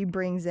that he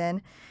brings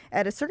in,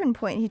 at a certain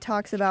point he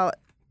talks about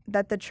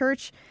that the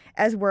church,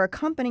 as we're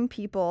accompanying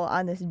people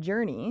on this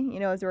journey,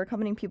 as we're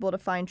accompanying people to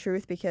find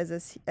truth, because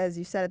as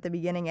you said at the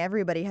beginning,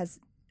 everybody has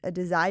a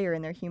desire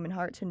in their human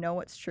heart to know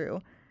what's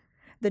true.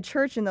 The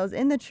church and those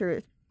in the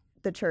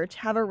church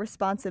have a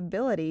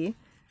responsibility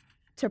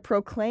to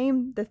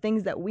proclaim the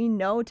things that we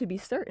know to be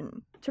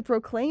certain, to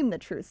proclaim the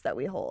truths that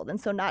we hold. And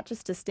so not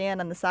just to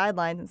stand on the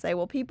sidelines and say,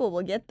 well, people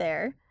will get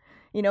there,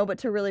 but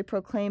to really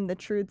proclaim the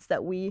truths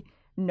that we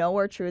know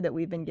are true that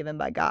we've been given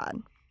by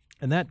God.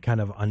 And that kind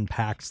of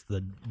unpacks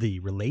the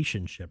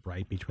relationship,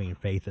 right, between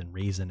faith and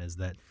reason, is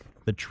that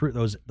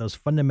those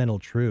fundamental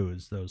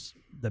truths,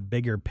 the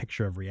bigger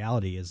picture of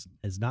reality is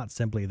not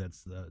simply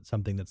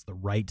something that's the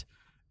right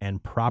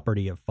and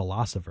property of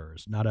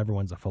philosophers. Not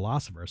everyone's a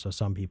philosopher, so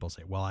some people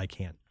say, well, I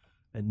can't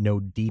know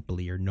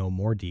deeply or know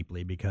more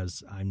deeply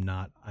because I'm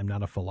not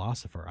a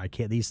philosopher. I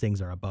can't. These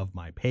things are above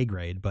my pay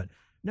grade. But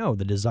no,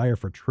 the desire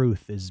for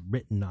truth is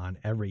written on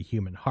every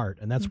human heart,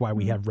 and that's why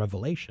we have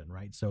revelation,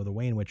 right? So the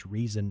way in which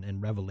reason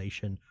and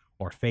revelation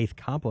or faith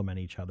complement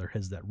each other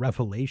is that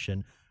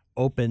revelation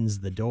opens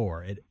the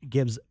door. It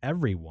gives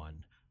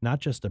everyone, not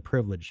just a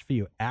privileged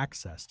few,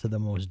 access to the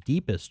most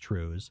deepest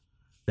truths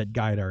that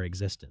guide our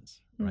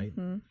existence, right?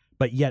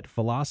 But yet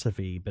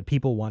but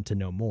people want to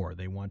know more.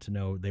 They want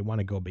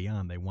to go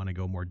beyond. They want to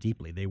go more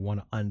deeply. They want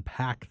to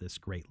unpack this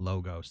great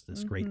logos,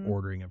 this great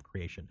ordering of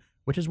creation,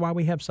 which is why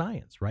we have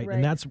science, right?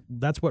 And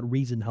that's what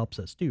reason helps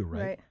us do,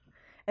 right?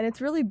 And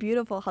it's really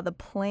beautiful how the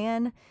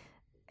plan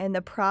and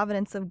the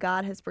providence of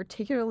God has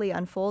particularly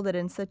unfolded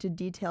in such a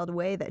detailed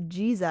way that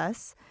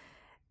Jesus,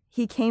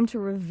 he came to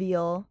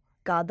reveal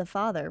God the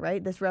Father,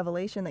 right? This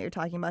revelation that you're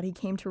talking about, he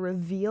came to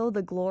reveal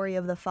the glory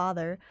of the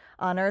Father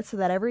on earth so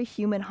that every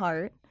human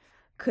heart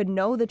could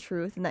know the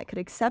truth and that could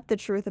accept the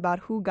truth about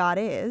who God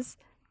is.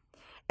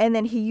 And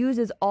then he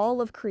uses all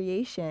of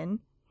creation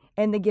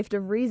and the gift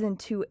of reason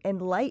to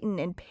enlighten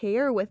and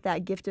pair with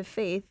that gift of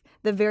faith,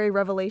 the very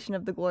revelation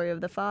of the glory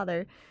of the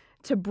Father,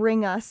 to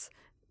bring us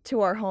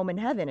to our home in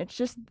heaven. It's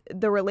just,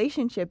 the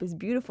relationship is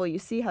beautiful. You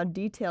see how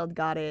detailed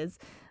God is,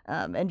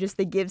 and just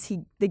the gifts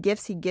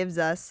he gives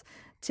us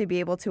to be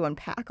able to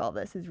unpack all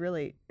this is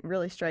really,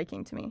 really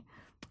striking to me.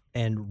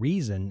 And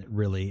reason,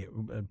 really,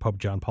 Pope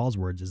John Paul's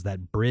words, is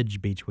that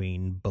bridge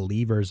between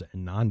believers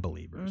and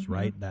non-believers,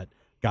 right? That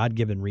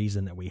God-given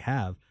reason that we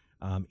have,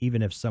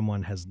 even if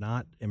someone has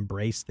not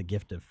embraced the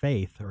gift of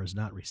faith or has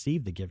not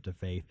received the gift of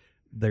faith,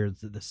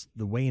 there's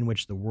the way in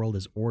which the world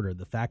is ordered,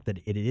 the fact that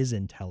it is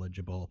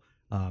intelligible,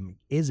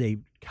 is a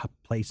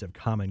place of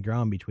common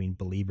ground between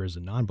believers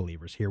and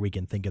non-believers. Here we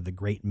can think of the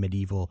great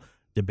medieval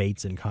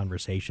debates and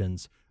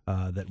conversations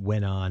that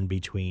went on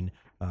between,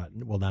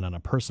 not on a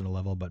personal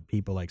level, but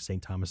people like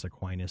St. Thomas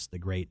Aquinas, the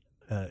great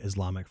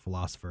Islamic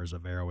philosophers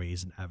of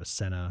Averroes and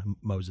Avicenna,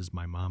 Moses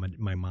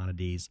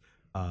Maimonides,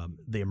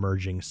 the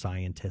emerging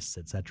scientists,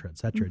 et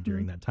cetera,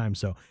 during that time.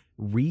 So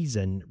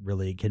reason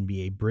really can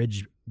be a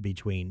bridge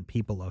between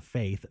people of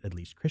faith, at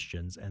least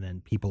Christians, and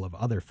then people of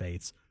other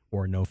faiths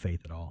or no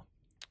faith at all.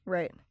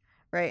 Right.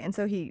 And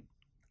so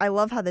I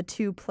love how the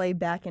two play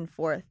back and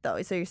forth, though.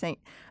 So you're saying,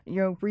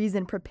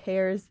 reason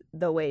prepares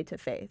the way to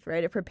faith,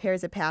 right? It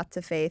prepares a path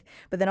to faith.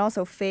 But then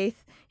also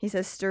faith, he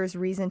says, stirs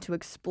reason to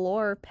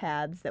explore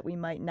paths that we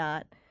might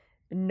not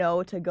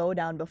know to go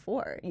down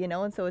before,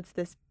 And so it's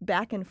this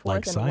back and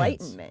forth like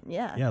enlightenment.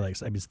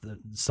 Science. Yeah,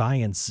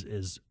 science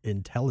is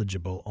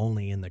intelligible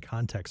only in the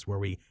context where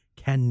we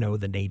can know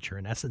the nature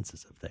and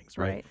essences of things,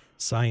 right?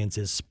 Science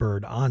is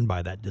spurred on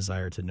by that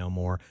desire to know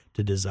more,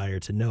 to desire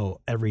to know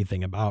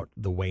everything about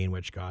the way in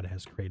which God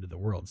has created the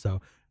world.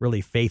 So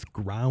really, faith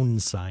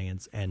grounds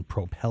science and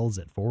propels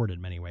it forward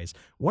in many ways.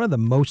 One of the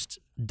most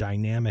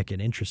dynamic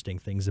and interesting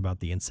things about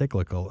the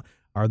encyclical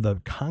are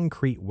the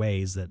concrete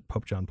ways that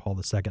Pope John Paul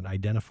II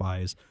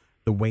identifies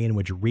the way in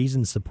which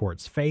reason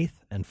supports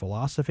faith and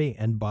philosophy,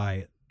 and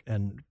by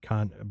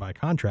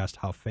contrast,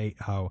 how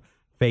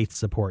faith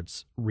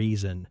supports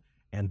reason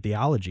and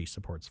theology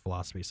supports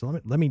philosophy. So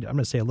I'm going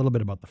to say a little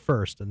bit about the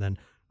first, and then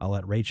I'll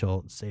let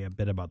Rachel say a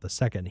bit about the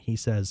second. He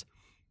says,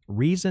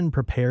 reason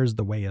prepares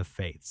the way of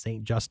faith.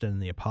 St. Justin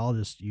and the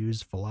Apologists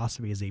use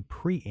philosophy as a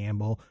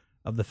preamble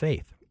of the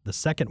faith. The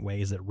second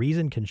way is that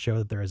reason can show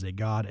that there is a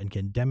God and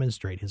can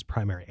demonstrate his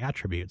primary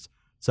attributes,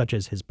 such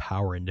as his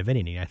power and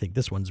divinity. And I think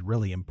this one's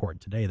really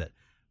important today, that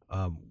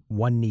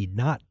one need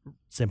not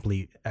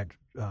simply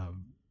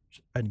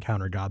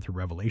encounter God through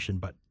revelation,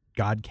 but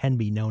God can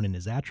be known in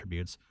his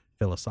attributes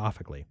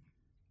philosophically.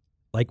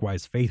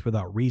 Likewise, faith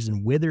without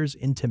reason withers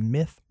into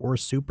myth or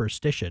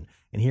superstition.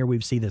 And here we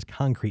see this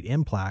concrete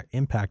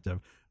impact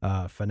of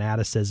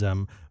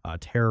fanaticism,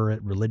 terror,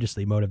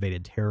 religiously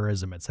motivated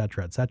terrorism, et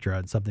cetera,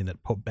 and something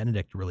that Pope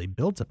Benedict really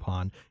built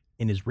upon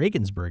in his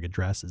Regensburg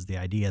address is the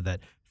idea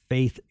that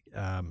faith,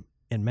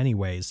 in many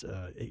ways,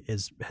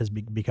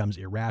 becomes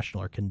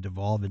irrational or can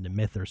devolve into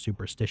myth or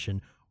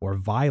superstition or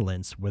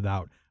violence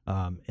without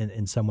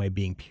in some way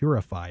being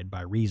purified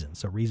by reason.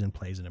 So reason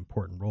plays an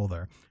important role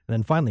there. And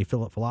then finally,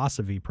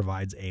 philosophy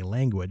provides a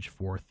language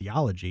for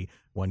theology.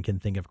 One can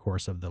think, of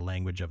course, of the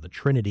language of the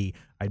Trinity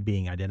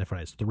being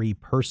identified as three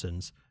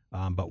persons,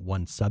 but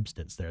one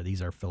substance there.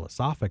 These are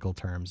philosophical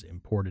terms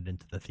imported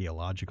into the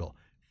theological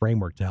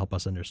framework to help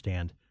us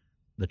understand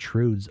the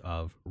truths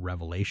of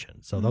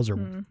revelation. So those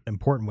are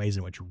important ways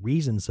in which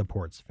reason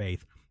supports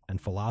faith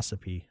and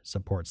philosophy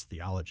supports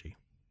theology.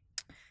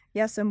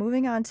 Yeah, so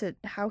moving on to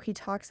how he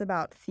talks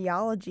about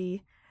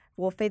theology,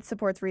 faith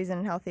supports reason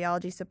and how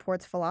theology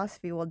supports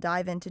philosophy, we'll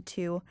dive into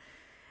two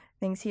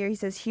things here. He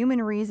says,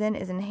 human reason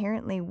is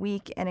inherently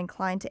weak and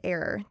inclined to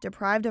error.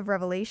 Deprived of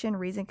revelation,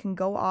 reason can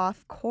go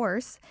off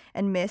course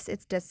and miss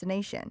its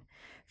destination.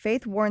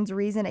 Faith warns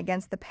reason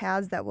against the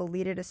paths that will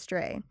lead it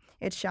astray.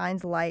 It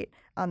shines light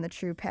on the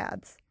true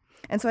paths.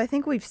 And so I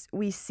think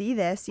we see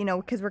this,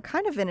 because we're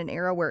kind of in an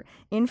era where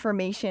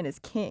information is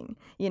king.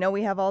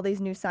 We have all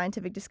these new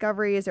scientific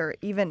discoveries or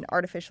even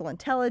artificial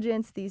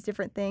intelligence, these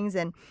different things.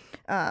 And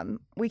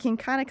we can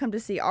kind of come to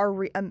see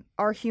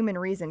our human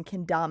reason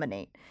can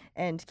dominate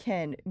and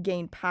can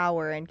gain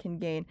power and can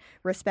gain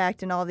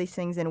respect and all these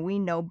things. And we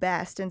know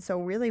best. And so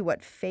really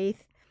what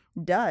faith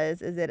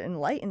does is it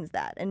enlightens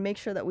that and makes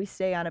sure that we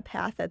stay on a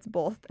path that's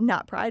both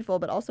not prideful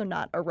but also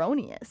not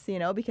erroneous,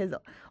 because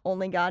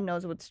only God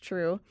knows what's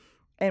true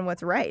and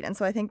what's right. And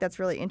so I think that's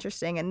really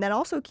interesting. And then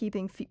also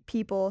keeping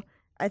people,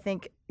 I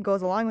think,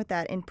 goes along with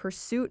that in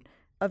pursuit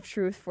of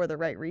truth for the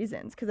right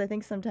reasons. Because I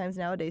think sometimes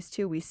nowadays,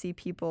 too, we see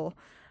people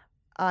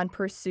on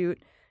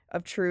pursuit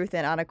of truth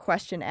and on a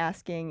question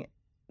asking,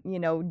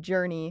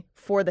 journey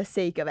for the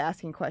sake of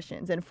asking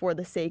questions and for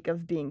the sake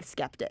of being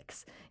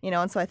skeptics,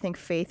 and so I think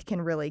faith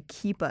can really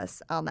keep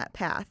us on that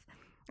path.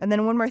 And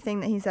then one more thing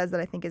that he says that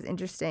I think is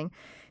interesting.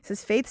 He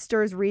says, faith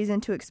stirs reason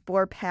to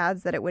explore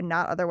paths that it would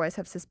not otherwise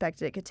have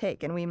suspected it could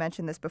take. And we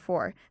mentioned this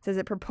before. It says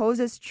it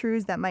proposes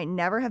truths that might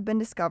never have been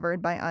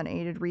discovered by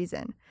unaided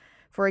reason.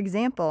 For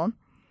example,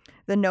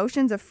 the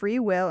notions of free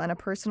will and a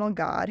personal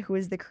God, who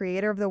is the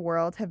creator of the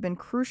world, have been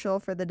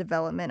crucial for the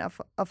development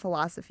of a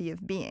philosophy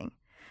of being.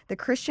 The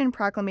Christian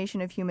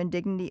proclamation of human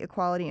dignity,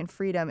 equality, and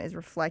freedom is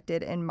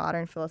reflected in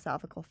modern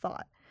philosophical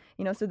thought.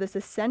 So this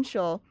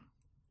essential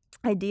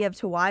idea of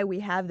to why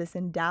we have this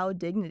endowed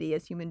dignity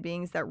as human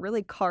beings that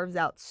really carves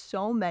out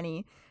so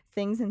many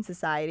things in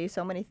society,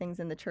 so many things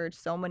in the church,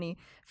 so many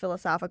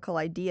philosophical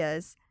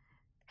ideas,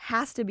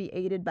 has to be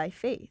aided by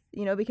faith,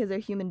 because our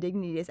human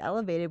dignity is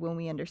elevated when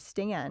we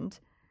understand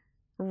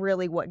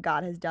really what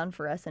God has done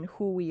for us and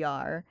who we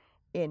are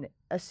in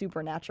a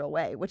supernatural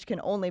way, which can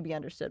only be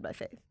understood by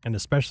faith. And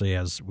especially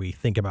as we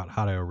think about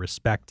how to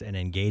respect and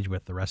engage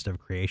with the rest of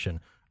creation.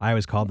 I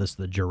always call this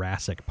the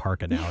Jurassic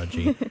Park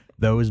analogy.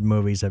 Those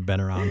movies have been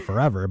around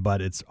forever,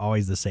 but it's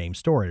always the same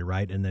story,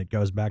 right? And it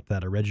goes back to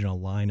that original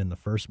line in the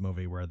first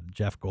movie where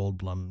Jeff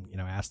Goldblum,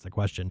 asked the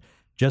question,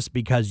 just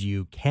because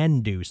you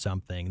can do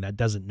something, that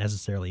doesn't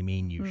necessarily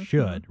mean you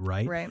should,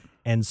 right? Right.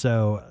 And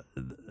so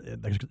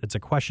it's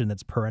a question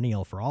that's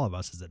perennial for all of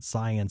us, is that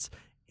science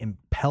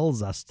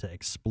impels us to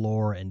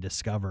explore and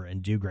discover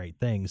and do great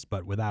things,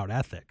 but without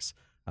ethics,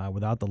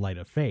 without the light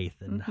of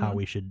faith and how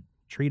we should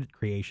treat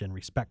creation,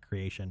 respect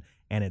creation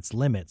and its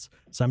limits.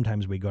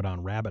 Sometimes we go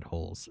down rabbit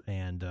holes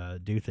and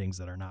do things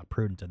that are not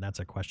prudent, and that's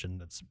a question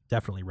that's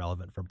definitely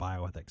relevant for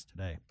bioethics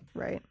today.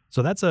 Right.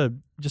 So that's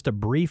just a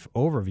brief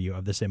overview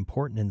of this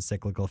important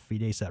encyclical,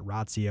 Fides et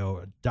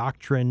Ratio,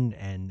 doctrine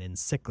and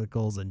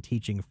encyclicals and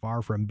teaching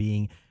far from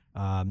being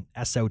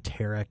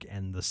esoteric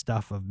and the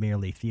stuff of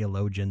merely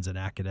theologians and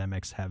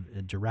academics, have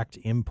a direct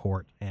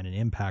import and an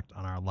impact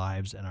on our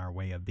lives and our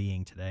way of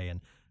being today,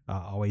 and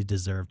always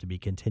deserve to be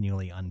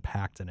continually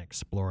unpacked and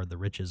explored. The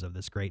riches of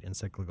this great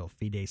encyclical,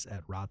 Fides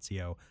et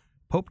Ratio,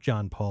 Pope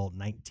John Paul,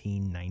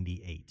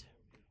 1998.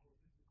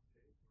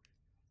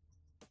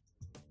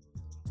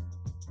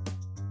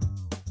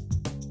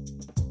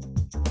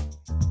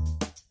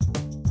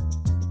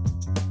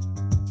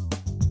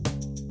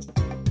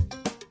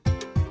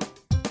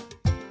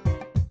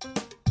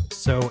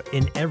 So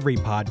in every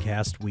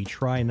podcast, we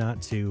try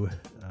not to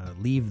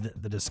leave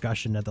the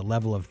discussion at the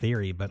level of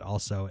theory, but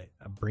also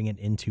bring it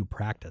into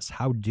practice.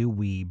 How do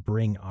we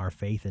bring our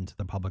faith into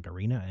the public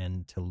arena?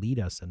 And to lead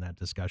us in that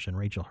discussion,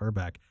 Rachel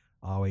Herbeck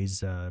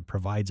always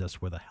provides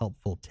us with a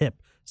helpful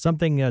tip.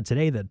 Something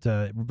today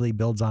that really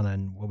builds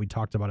on what we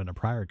talked about in a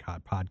prior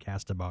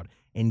podcast about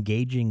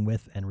engaging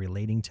with and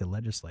relating to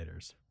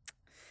legislators.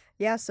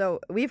 Yeah, so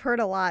we've heard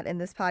a lot in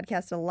this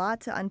podcast, a lot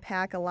to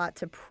unpack, a lot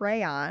to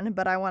pray on,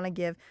 but I want to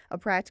give a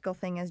practical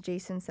thing, as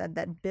Jason said,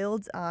 that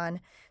builds on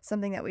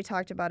something that we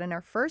talked about in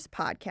our first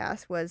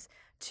podcast, was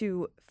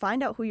to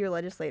find out who your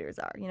legislators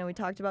are. We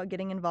talked about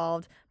getting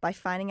involved by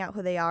finding out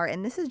who they are,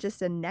 and this is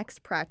just a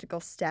next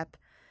practical step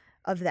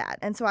of that.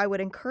 And so I would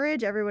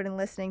encourage everyone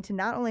listening to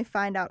not only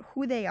find out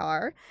who they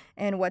are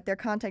and what their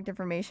contact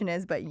information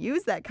is, but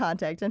use that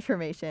contact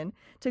information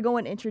to go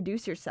and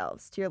introduce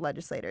yourselves to your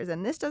legislators.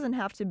 And this doesn't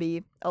have to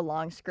be a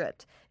long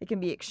script. It can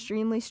be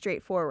extremely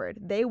straightforward.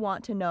 They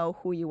want to know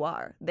who you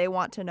are. They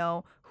want to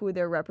know who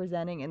they're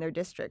representing in their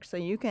district. So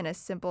you can, as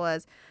simple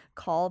as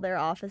call their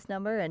office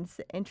number and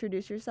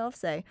introduce yourself.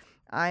 Say,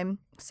 I'm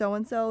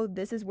so-and-so,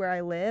 this is where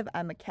I live,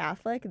 I'm a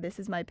Catholic, this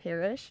is my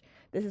parish,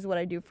 this is what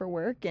I do for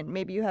work, and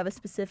maybe you have a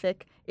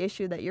specific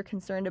issue that you're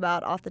concerned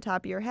about off the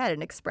top of your head,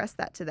 and express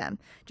that to them.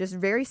 Just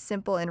very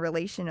simple and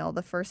relational,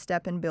 the first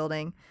step in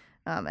building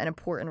an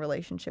important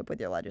relationship with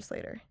your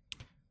legislator.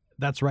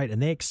 That's right,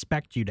 and they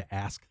expect you to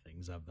ask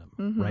things of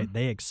them, right?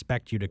 They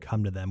expect you to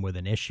come to them with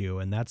an issue,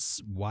 and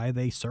that's why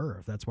they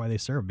serve. That's why they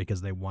serve,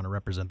 because they want to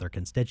represent their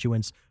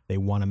constituents. They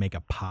want to make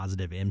a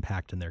positive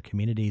impact in their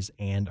communities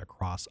and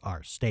across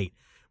our state.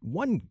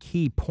 One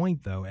key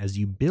point, though, as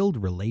you build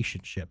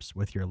relationships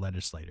with your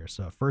legislators,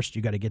 so first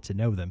you got to get to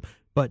know them,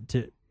 but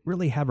to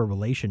really have a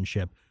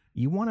relationship,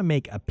 you want to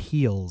make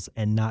appeals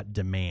and not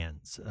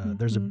demands.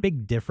 There's a Mm-hmm.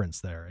 big difference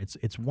there.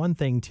 It's one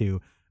thing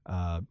to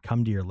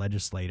come to your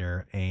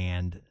legislator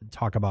and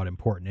talk about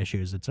important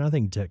issues. It's another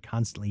thing to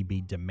constantly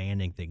be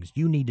demanding things.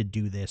 You need to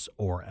do this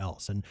or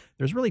else. And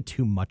there's really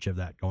too much of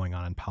that going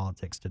on in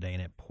politics today,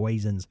 and it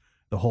poisons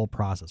the whole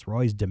process. We're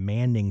always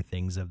demanding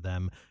things of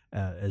them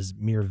as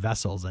mere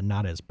vessels and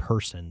not as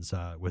persons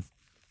with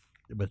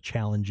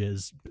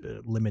challenges,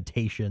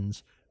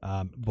 limitations,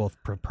 both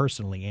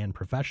personally and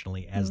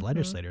professionally as Mm-hmm.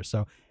 legislators.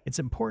 So it's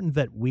important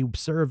that we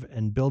serve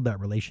and build that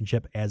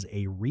relationship as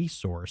a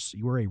resource.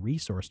 You are a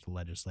resource to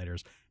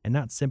legislators and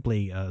not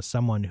simply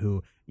someone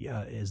who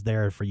is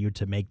there for you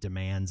to make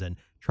demands and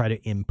try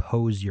to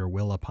impose your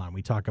will upon.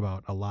 We talk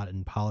about a lot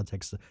in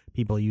politics.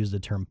 People use the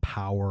term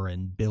power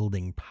and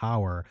building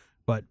power.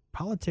 But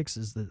politics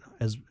is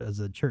as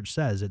the church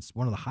says, it's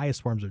one of the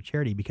highest forms of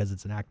charity because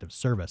it's an act of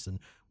service, and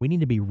we need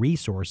to be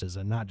resources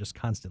and not just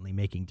constantly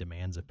making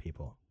demands of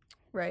people.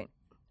 Right.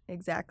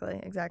 Exactly.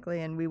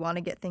 And we want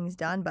to get things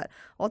done, but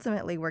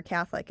ultimately we're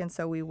Catholic, and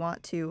so we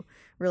want to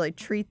really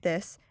treat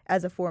this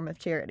as a form of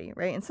charity,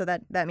 right? And so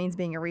that means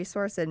being a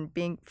resource and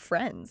being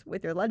friends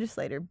with your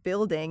legislator,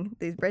 building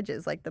these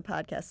bridges, like the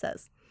podcast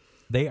says.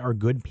 They are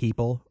good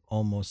people,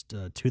 almost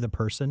to the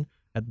person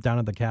down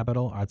at the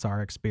Capitol. That's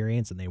our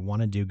experience, and they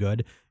want to do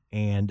good.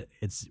 And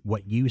it's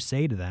what you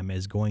say to them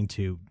is going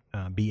to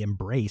be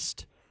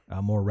embraced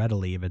more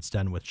readily if it's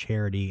done with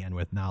charity and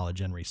with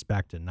knowledge and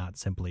respect, and not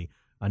simply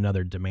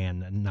another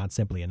demand and not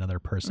simply another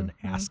person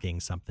Mm-hmm. asking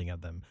something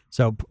of them.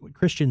 So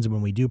Christians,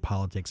 when we do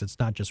politics, it's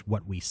not just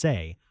what we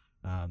say.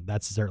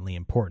 That's certainly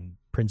important.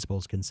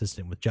 Principles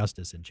consistent with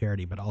justice and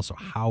charity, but also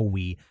how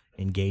we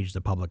engage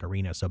the public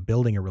arena. So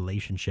building a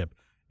relationship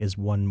is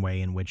one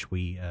way in which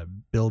we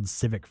build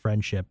civic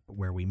friendship,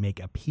 where we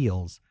make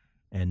appeals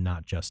and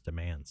not just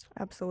demands.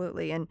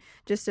 Absolutely. And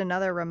just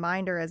another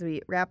reminder as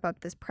we wrap up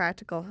this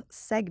practical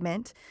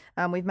segment,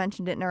 we've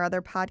mentioned it in our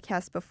other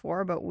podcasts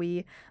before, but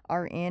we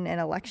are in an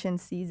election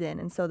season.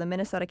 And so the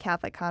Minnesota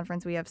Catholic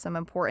Conference, we have some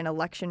important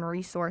election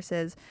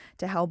resources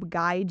to help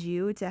guide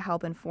you, to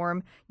help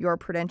inform your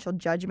prudential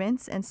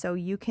judgments. And so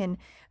you can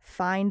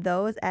find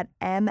those at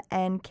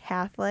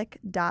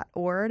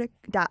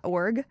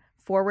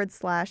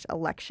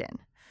mncatholic.org/election.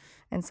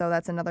 And so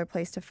that's another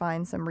place to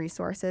find some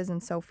resources.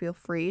 And so feel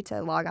free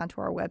to log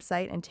onto our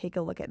website and take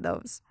a look at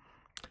those.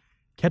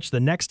 Catch the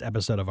next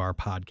episode of our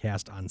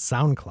podcast on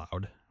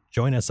SoundCloud.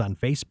 Join us on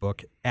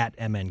Facebook at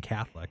MN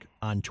Catholic,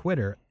 on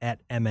Twitter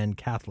at MN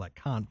Catholic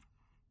Conf,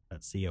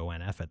 that's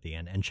CONF at the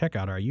end, and check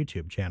out our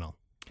YouTube channel.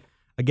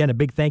 Again, a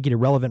big thank you to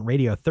Relevant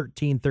Radio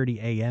 1330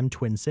 AM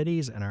Twin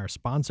Cities and our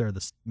sponsor,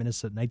 the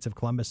Minnesota Knights of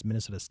Columbus,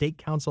 Minnesota State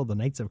Council. The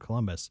Knights of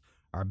Columbus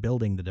are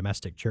building the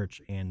domestic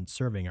church and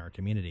serving our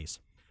communities.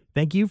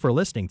 Thank you for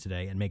listening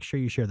today, and make sure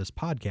you share this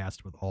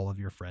podcast with all of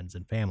your friends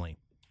and family.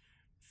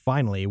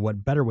 Finally,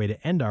 what better way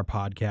to end our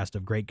podcast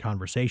of great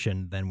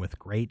conversation than with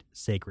great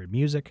sacred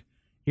music?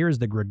 Here is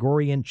the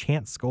Gregorian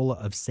Chant Schola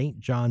of St.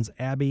 John's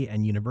Abbey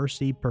and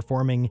University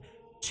performing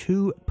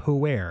Tu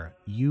Puer,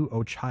 You,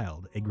 O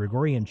Child, a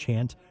Gregorian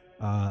chant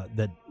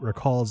that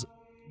recalls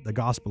the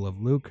Gospel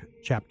of Luke,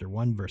 chapter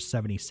 1, verse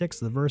 76,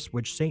 the verse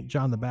which St.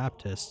 John the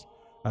Baptist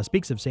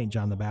speaks of St.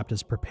 John the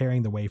Baptist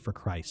preparing the way for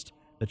Christ.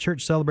 The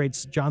church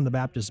celebrates John the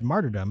Baptist's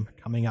martyrdom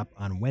coming up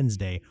on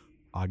Wednesday,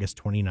 August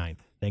 29th.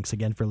 Thanks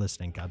again for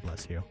listening. God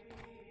bless you.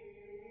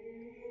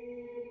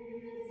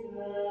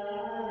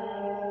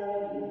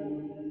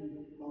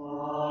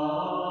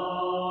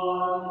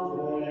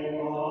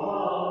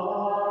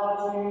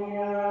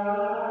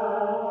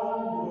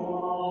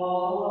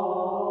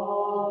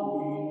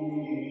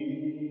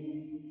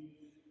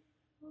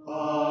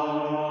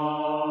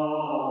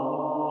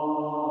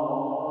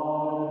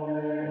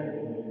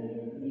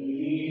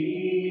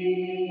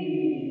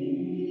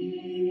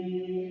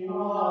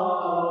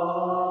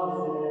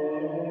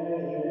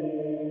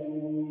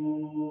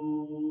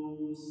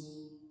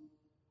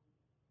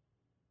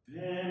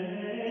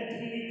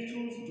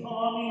 Benedictus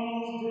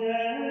Dominus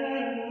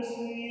Deus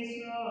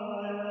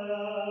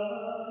Israel,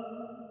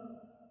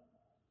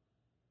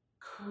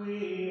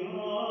 qui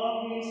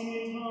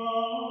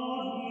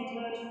visitavit et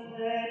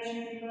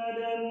fecit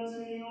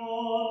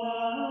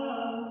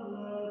redemptionem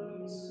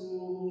plebis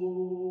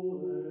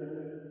suae.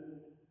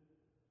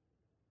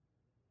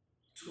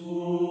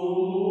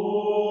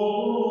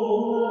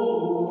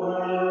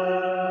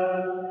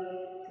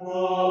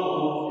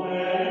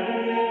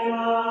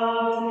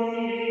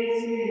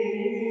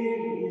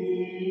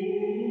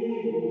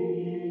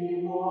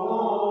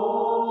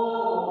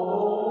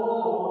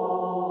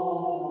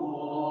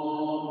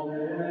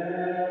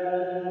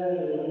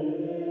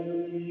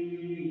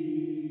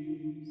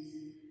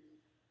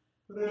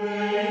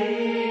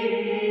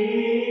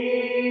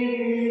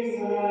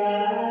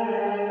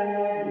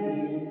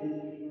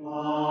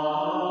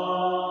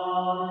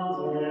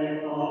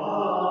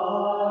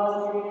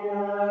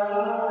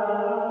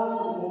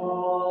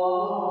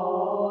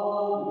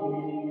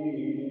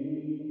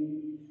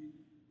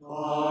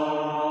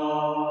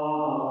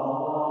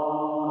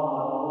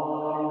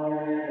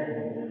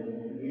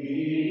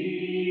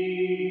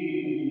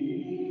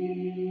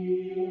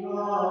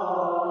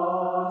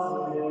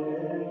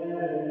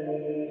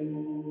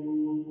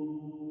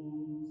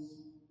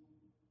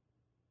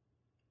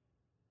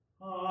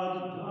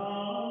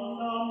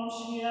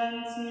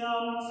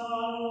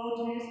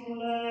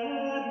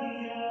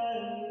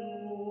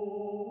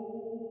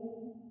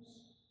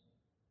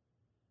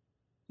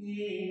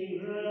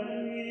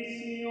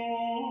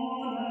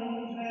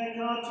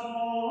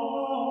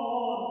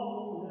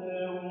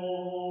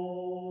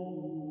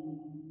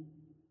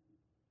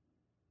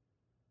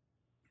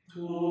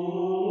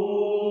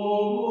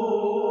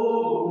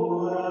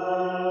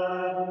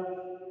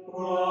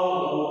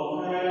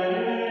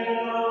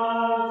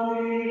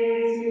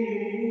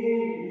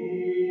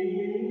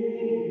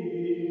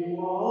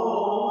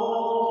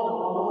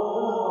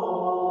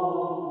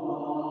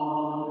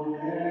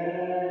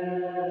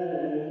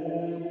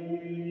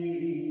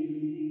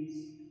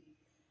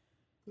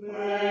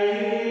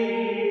 Per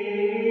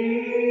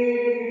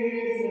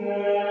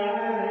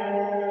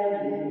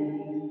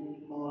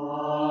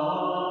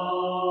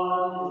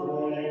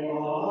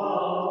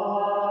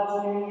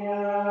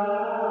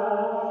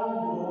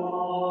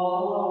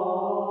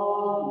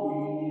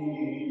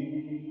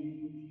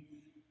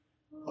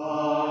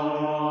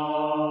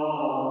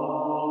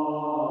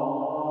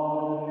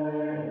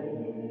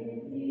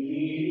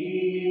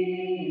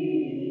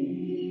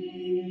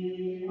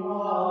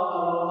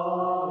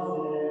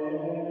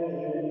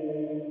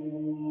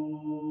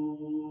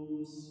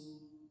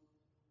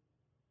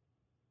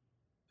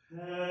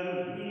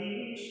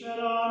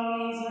viscera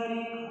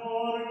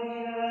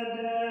misericordia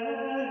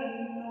Dei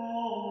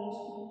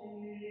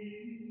nostri,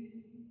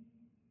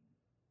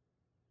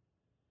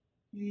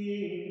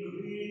 in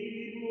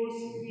quibus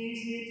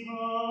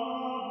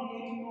visitatis